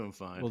 you're doing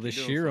fine. Well, the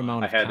sheer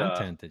amount of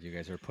content that you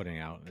guys are putting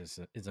out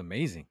is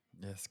amazing.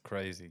 It's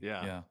crazy.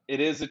 Yeah. It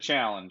is a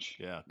challenge.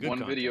 Yeah.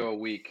 One video a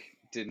week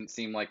didn't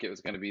seem like it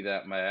was going to be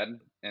that bad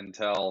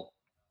until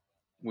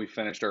we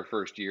finished our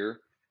first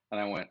year. And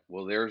I went,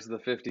 well, there's the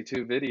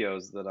 52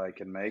 videos that I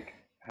can make.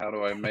 How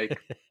do I make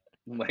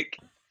like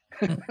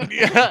What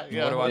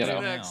do I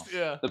do next? now?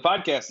 Yeah. The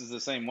podcast is the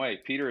same way.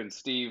 Peter and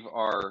Steve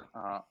are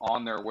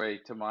on their way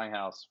to my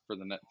house for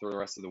the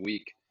rest of the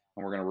week,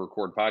 and we're going to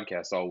record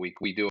podcasts all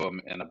week. We do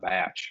them in a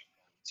batch.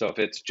 So if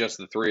it's just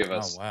the three of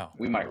us,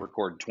 we might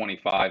record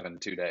 25 in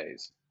 2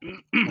 days.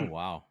 Oh,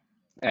 wow.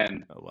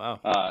 And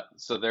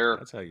so they're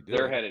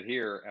headed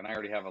here, and I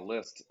already have a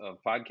list of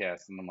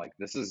podcasts, and I'm like,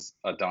 this is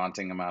a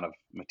daunting amount of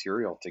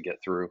material to get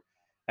through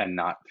and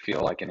not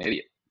feel like an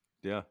idiot.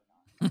 Yeah.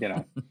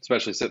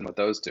 Especially sitting with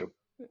those two.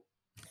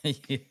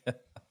 Yeah,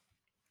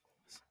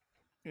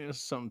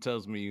 something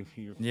tells me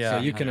you're. Yeah. So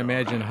you can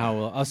imagine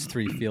how us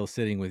three feel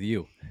sitting with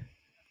you.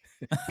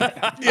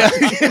 Yeah.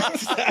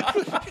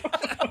 Exactly.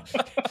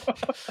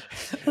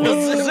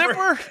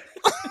 Zipper.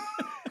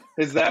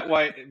 Is that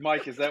why,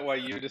 Mike? Is that why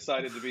you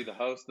decided to be the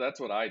host? That's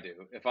what I do.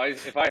 If I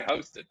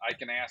host it, I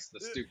can ask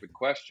the stupid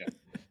question,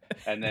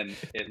 and then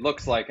it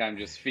looks like I'm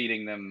just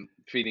feeding them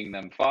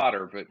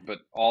fodder.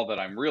 But all that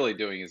I'm really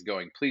doing is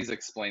going, please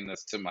explain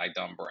this to my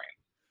dumb brain.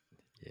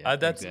 Yeah,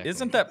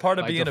 Isn't that part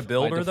of being a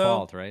builder, by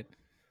default, though? Right?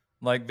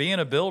 Like being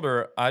a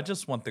builder, I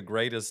just want the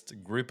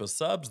greatest group of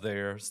subs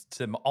there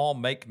to all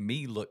make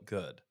me look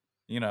good.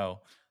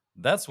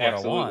 That's what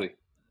Absolutely.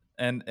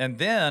 I want. And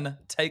then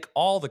take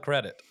all the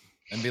credit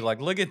and be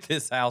like, look at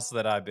this house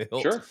that I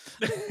built. Sure.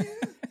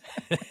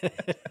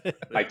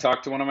 I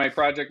talked to one of my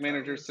project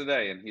managers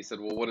today, and he said,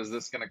 well, what is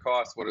this going to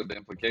cost? What are the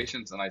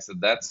implications? And I said,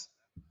 that's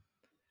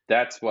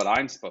what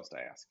I'm supposed to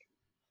ask.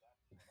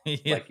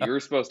 Yeah. Like,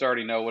 you're supposed to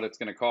already know what it's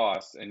going to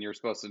cost, and you're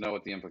supposed to know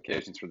what the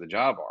implications for the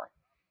job are.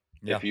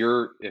 Yeah.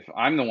 If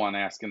I'm the one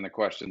asking the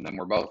question, then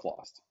we're both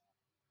lost.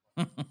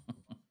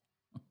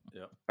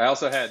 Yeah. I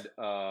also had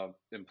an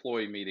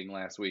employee meeting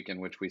last week in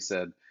which we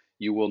said,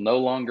 you will no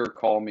longer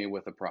call me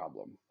with a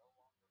problem.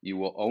 You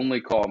will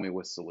only call me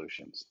with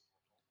solutions.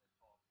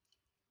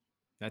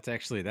 That's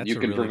you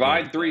can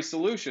provide 3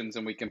 solutions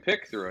and we can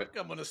pick through it.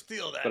 I'm going to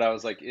steal that. But I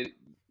was like,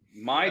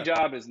 my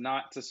job is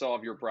not to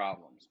solve your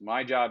problems.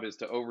 My job is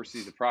to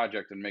oversee the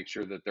project and make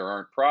sure that there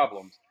aren't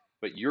problems,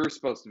 but you're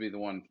supposed to be the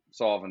one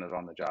solving it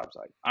on the job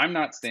site. I'm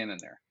not standing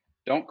there.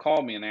 Don't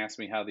call me and ask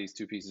me how these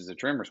 2 pieces of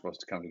trim are supposed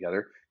to come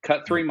together.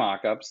 Cut 3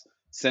 mock-ups,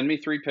 send me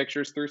 3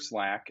 pictures through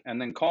Slack, and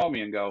then call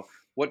me and go,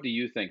 what do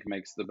you think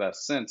makes the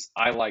best sense?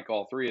 I like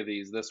all 3 of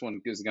these. This one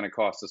is going to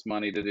cost us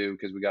money to do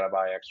because we got to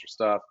buy extra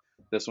stuff.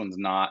 This one's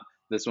not.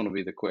 This one will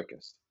be the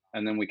quickest.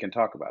 And then we can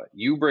talk about it.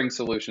 You bring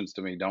solutions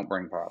to me. Don't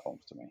bring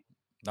problems to me.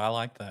 I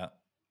like that.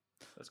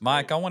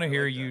 Mike, I want to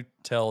hear you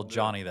tell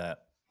Johnny that.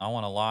 I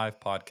want a live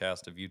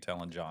podcast of you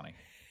telling Johnny.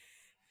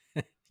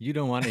 You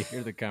don't want to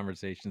hear the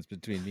conversations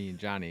between me and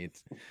Johnny.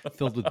 It's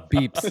filled with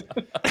beeps.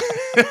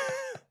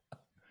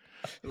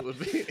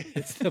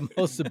 It's the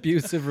most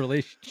abusive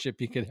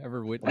relationship you could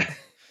ever witness.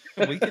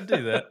 We could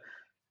do that.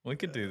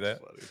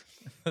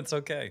 That's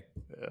okay.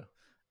 Yeah.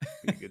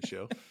 Be a good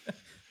show.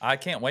 I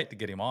can't wait to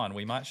get him on.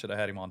 We should have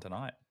had him on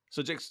tonight.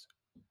 So, Jake,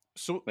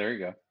 there you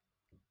go.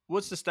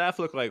 What's the staff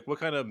look like? What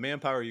kind of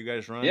manpower are you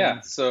guys running?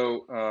 Yeah,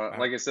 so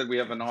like I said, we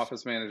have an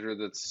office manager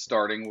that's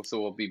starting,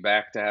 so we'll be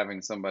back to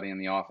having somebody in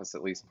the office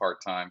at least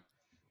part-time.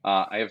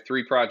 I have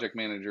 3 project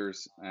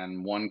managers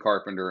and 1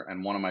 carpenter,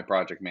 and one of my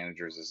project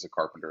managers is a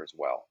carpenter as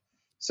well.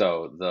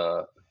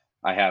 So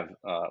I have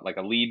like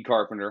a lead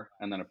carpenter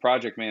and then a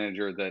project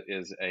manager that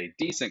is a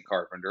decent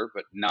carpenter,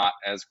 but not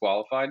as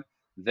qualified.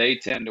 They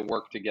tend to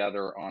work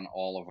together on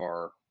all of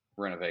our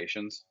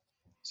renovations.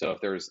 So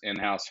if there's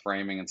in-house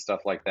framing and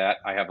stuff like that,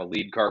 I have a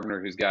lead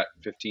carpenter who's got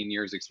 15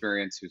 years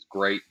experience, who's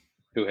great,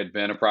 who had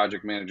been a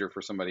project manager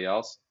for somebody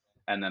else,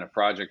 and then a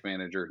project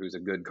manager who's a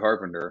good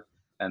carpenter,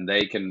 and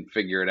they can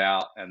figure it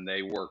out, and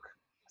they work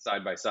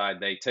side by side.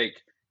 They take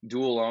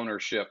dual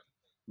ownership,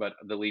 but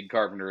the lead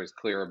carpenter is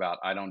clear about,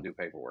 I don't do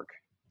paperwork.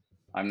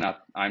 I'm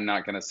not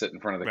going to sit in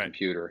front of the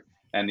computer.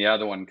 And the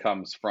other one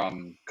comes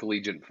from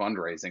collegiate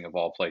fundraising of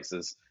all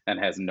places and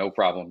has no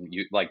problem.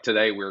 Like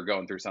today we were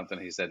going through something.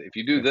 He said, if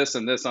you do this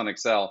and this on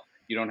Excel,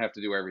 you don't have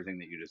to do everything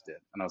that you just did.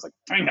 And I was like,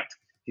 dang it,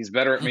 he's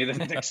better at me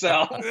than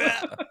Excel.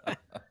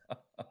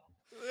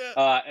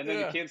 And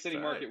then the Kansas City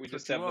market, we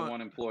just have the one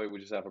employee. We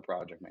just have a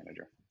project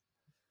manager,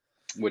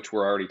 which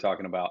we're already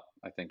talking about.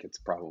 I think it's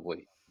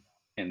probably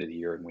end of the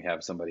year, and we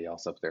have somebody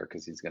else up there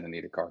because he's going to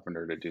need a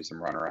carpenter to do some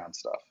runaround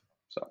stuff.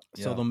 So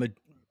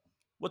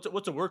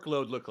what's a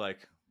workload look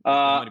like?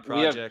 How many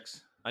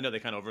projects? I know they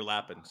kind of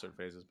overlap in certain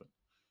phases, but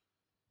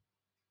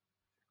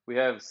we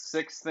have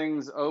 6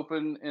 things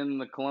open in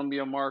the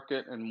Columbia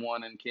market and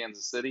 1 in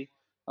Kansas City.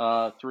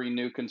 3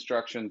 new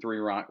construction, 3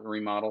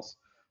 remodels,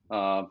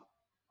 4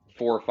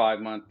 or 5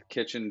 month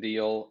kitchen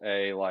deal,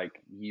 a like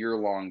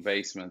year-long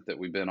basement that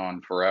we've been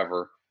on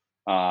forever,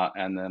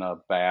 and then a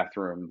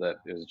bathroom that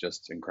is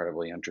just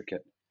incredibly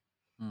intricate.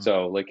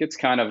 So like it's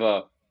kind of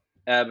a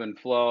ebb and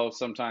flow.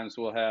 Sometimes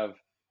we'll have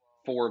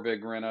 4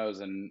 big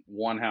renos and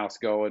 1 house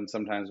going.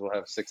 Sometimes we'll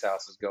have 6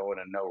 houses going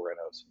and no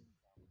renos.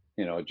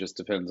 It just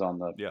depends on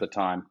the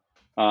time.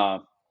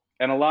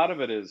 And a lot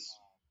of it is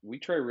we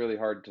try really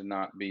hard to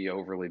not be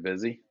overly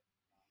busy.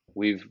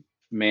 We've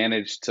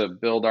managed to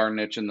build our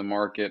niche in the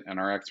market and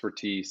our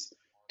expertise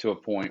to a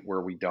point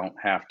where we don't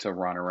have to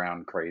run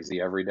around crazy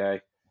every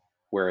day,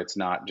 where it's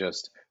not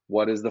just,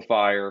 what is the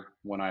fire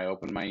when I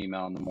open my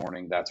email in the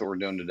morning? That's what we're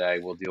doing today.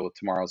 We'll deal with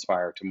tomorrow's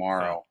fire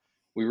tomorrow.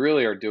 We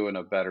really are doing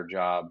a better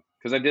job,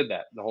 because I did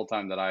that the whole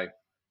time that I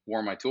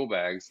wore my tool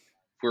bags.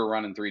 If we were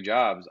running 3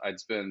 jobs, I'd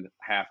spend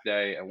half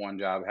day at one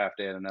job, half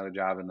day at another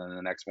job, and then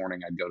the next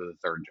morning I'd go to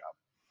the 3rd job.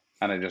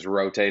 And I just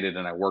rotated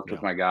and I worked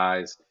with my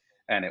guys,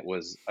 and it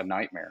was a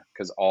nightmare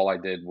because all I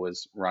did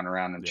was run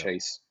around and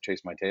chase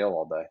my tail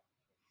all day.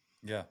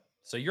 Yeah.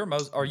 So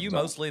are you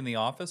mostly in the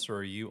office, or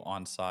are you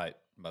on site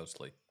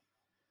mostly?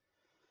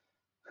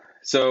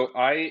 So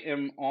I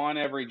am on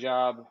every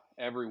job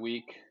every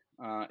week,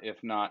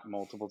 if not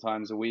multiple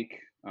times a week.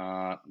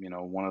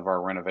 One of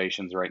our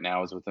renovations right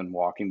now is within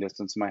walking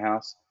distance of my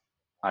house.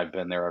 I've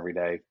been there every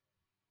day,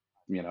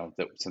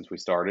 since we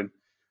started.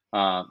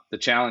 The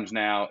challenge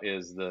now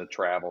is the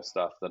travel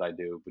stuff that I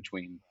do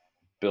between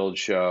build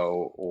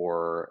show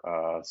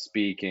or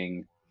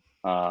speaking.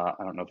 I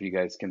don't know if you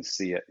guys can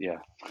see it. Yeah.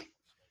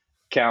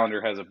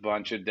 Calendar has a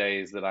bunch of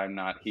days that I'm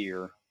not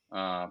here.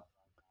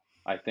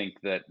 I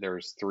think that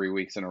there's 3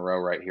 weeks in a row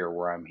right here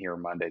where I'm here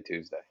Monday,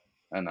 Tuesday,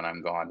 and then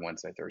I'm gone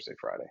Wednesday, Thursday,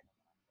 Friday.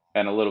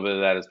 And a little bit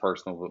of that is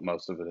personal, but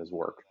most of it is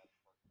work.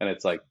 And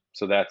it's like,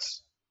 so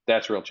that's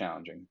real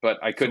challenging.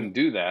 But I couldn't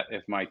do that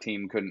if my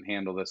team couldn't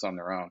handle this on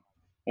their own.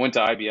 I went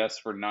to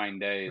IBS for 9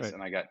 days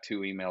and I got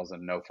 2 emails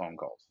and no phone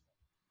calls.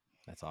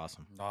 That's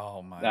awesome.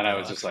 Oh my! And I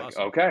was just like,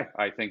 awesome. Okay,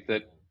 I think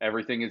that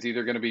everything is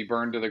either going to be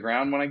burned to the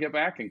ground when I get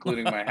back,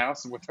 including my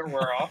house where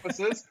our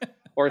office is,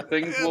 or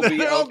things will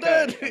be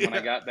okay. And when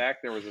I got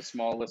back, there was a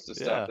small list of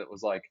stuff that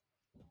was like,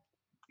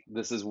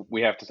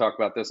 we have to talk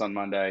about this on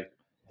Monday.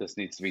 This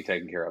needs to be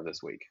taken care of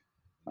this week.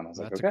 And I was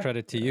That's like, a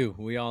credit to you.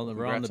 We're all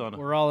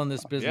in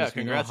this business.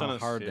 We know how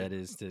hard that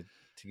is to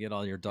get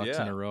all your ducks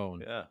in a row.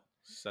 Yeah,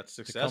 that's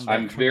successful.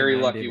 I'm very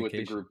lucky with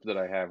the group that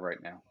I have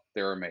right now.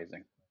 They're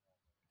amazing.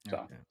 So.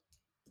 Okay.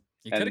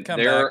 You could have come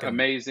they're back.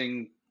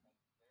 Amazing.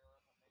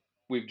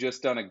 We've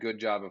just done a good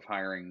job of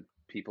hiring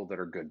people that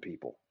are good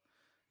people,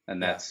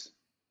 and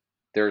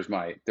there's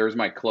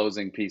my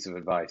closing piece of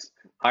advice: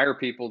 hire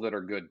people that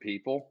are good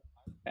people,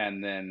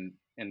 and then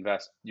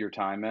invest your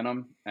time in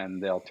them,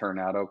 and they'll turn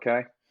out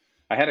okay.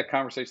 I had a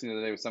conversation the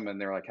other day with someone, and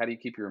they're like, "How do you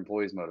keep your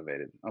employees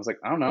motivated?" I was like,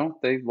 "I don't know.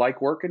 They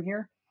like working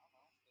here."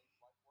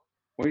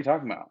 What are you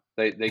talking about?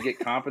 They get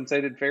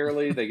compensated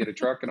fairly. They get a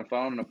truck and a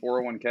phone and a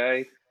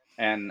 401k.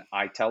 And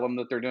I tell them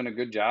that they're doing a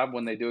good job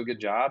when they do a good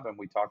job, and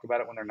we talk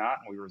about it when they're not,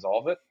 and we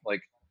resolve it.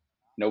 Like,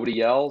 nobody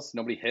yells,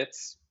 nobody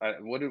hits.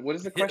 What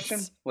is the question?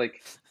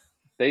 Like,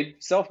 they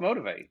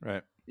self-motivate.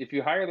 Right. If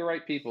you hire the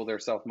right people, they're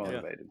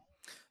self-motivated.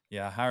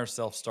 Yeah, hire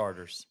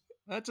self-starters.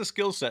 That's a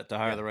skill set to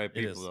hire the right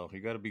people, though.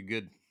 You got to be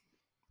good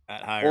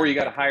at hiring. Or you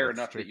got to hire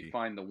enough that you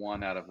find the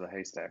one out of the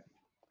haystack.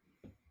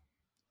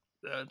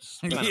 That's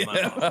kind of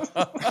my mouth.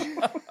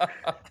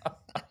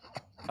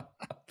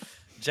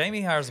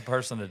 Jamie hires a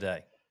person a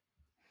day.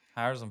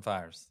 Hires and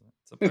fires.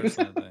 It's a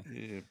person a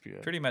day.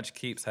 Pretty much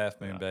keeps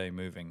Half Moon Bay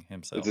moving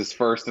himself. It's his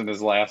first and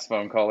his last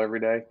phone call every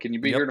day. Can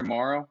you be here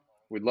tomorrow?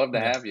 We'd love to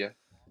have you.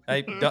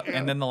 Hey,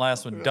 and then the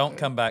last one, don't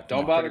come back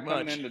tomorrow. Don't bother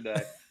coming in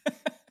today.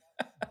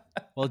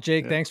 Well,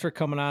 Jake, thanks for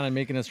coming on and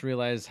making us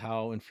realize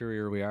how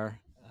inferior we are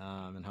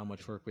and how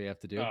much work we have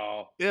to do.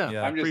 Oh, yeah.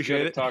 I'm just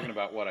good at talking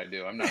about what I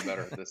do. I'm not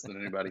better at this than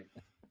anybody.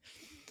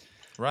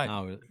 Right.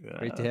 Oh,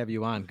 great to have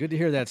you on. Good to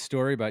hear that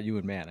story about you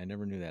and Matt. I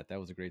never knew that. That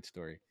was a great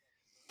story.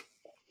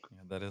 Yeah,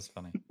 that is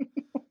funny.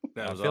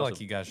 That I was feel awesome.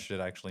 like you guys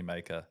should actually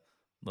make a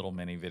little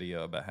mini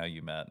video about how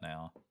you met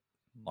now,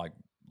 like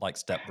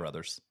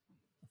stepbrothers.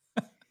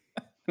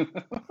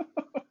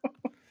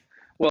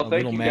 Well, A thank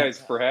little you Matt- guys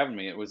for having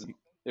me. It was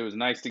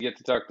nice to get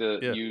to talk to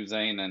Yeah. you,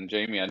 Zane, and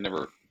Jamie. I'd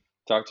never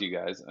talked to you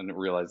guys and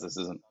realized this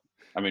isn't.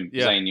 I mean,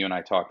 Yeah. Zane, you and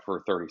I talked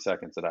for 30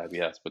 seconds at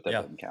IBS, but that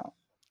Yeah. doesn't count.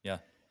 Yeah.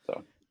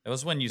 So It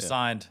was when you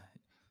signed.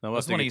 Now It we'll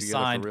was have to when get he together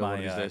for signed real one of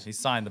these my. days. He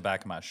signed the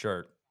back of my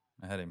shirt.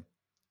 I had him.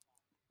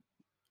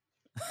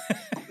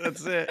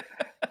 That's it.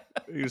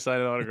 You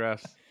signing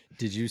autographs.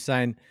 Did you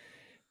sign?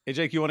 Hey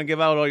Jake, you want to give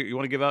out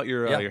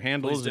your Yeah, your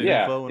handles please and do.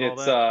 info and all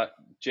it's that?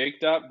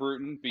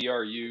 Jake.Bruton,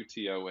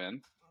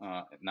 Bruton,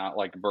 not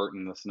like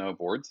Burton the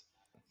snowboards,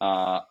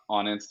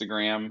 on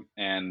Instagram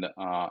and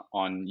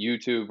on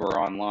YouTube or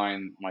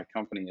online. My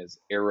company is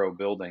Aero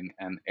Building,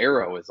 and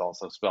Aero is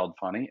also spelled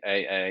funny,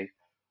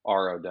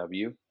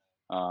 AAROW.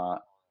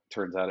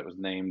 Turns out it was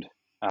named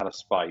out of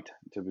spite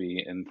to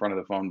be in front of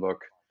the phone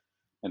book,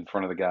 in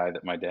front of the guy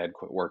that my dad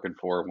quit working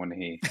for when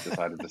he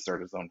decided to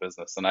start his own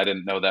business. And I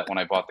didn't know that when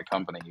I bought the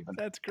company even.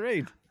 That's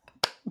great.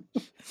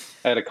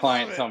 I had a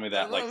client Love it. tell me I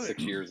that like love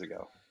 6 it. years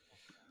ago.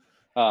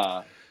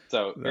 So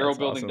That's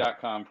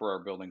aerobuilding.com for our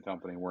building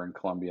company. We're in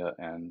Columbia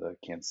and the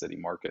Kansas City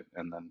market.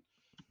 And then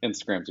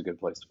Instagram's a good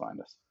place to find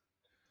us.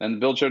 And the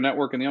Build Show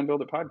Network and the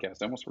Unbuild It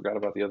podcast. I almost forgot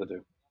about the other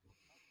two.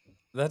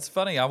 That's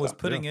funny. I was So,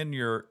 putting in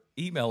your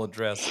email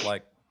address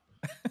like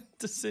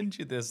to send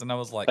you this, and I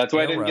was like, That's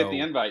why I didn't get the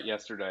Arrow. invite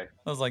yesterday.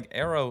 I was like,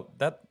 Arrow.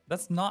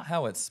 That's not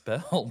how it's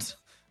spelled.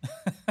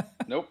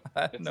 Nope,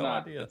 I had it's no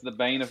not. idea. It's the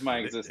bane of my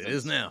existence. It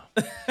is now.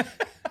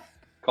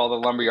 Call the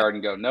lumberyard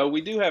and go, no,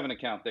 we do have an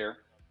account there.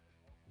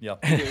 Yeah.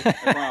 We do,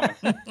 I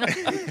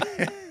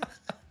promise.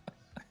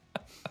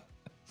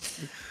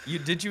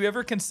 Did you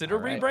ever consider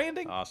All right.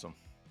 rebranding? Awesome.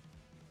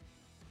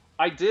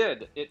 I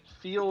did. It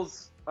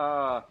feels,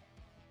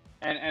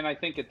 and I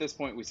think at this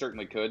point we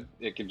certainly could.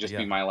 It could just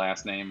be Yeah. my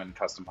last name and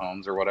custom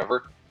homes or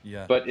whatever.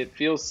 Yeah. But it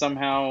feels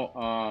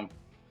somehow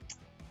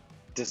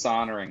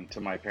dishonoring to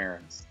my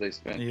parents. They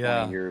spent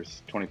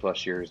 20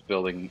 plus years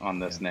building on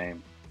this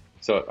name.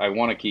 So I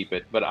want to keep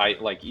it. But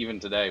even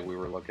today we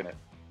were looking at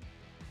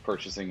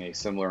purchasing a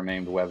similar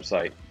named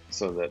website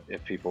so that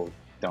if people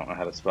don't know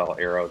how to spell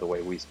Arrow the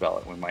way we spell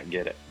it, we might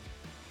get it.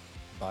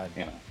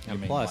 You know.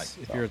 And plus,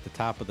 if you're at the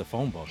top of the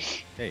phone book,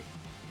 hey.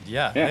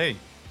 Yeah. Hey.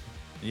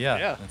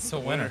 Yeah. It's a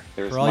winner.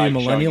 There's For all you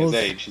Mike showing his millennials-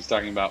 age. She's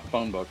talking about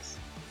phone books.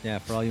 Yeah,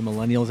 for all you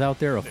millennials out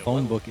there, a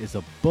phone book is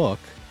a book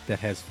that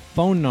has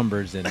phone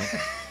numbers in it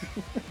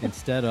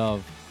instead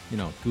of,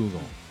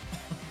 Google.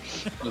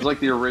 It was like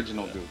the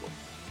original Google.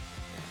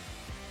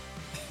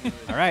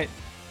 All right.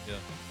 Yeah.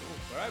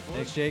 All right, boys.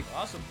 Thanks, Jake.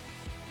 Awesome.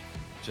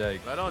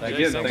 Jake. Right on, Thank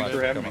Jake. you so Thanks much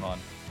for having coming me. on.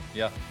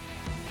 Yeah.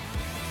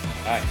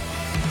 Hi.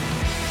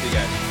 See you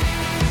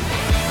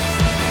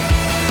guys.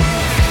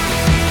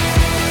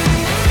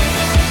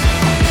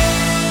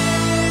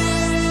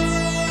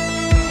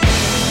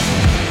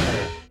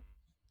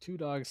 Two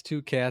dogs,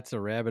 two cats, a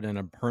rabbit, and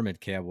a hermit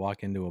cab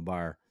walk into a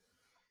bar.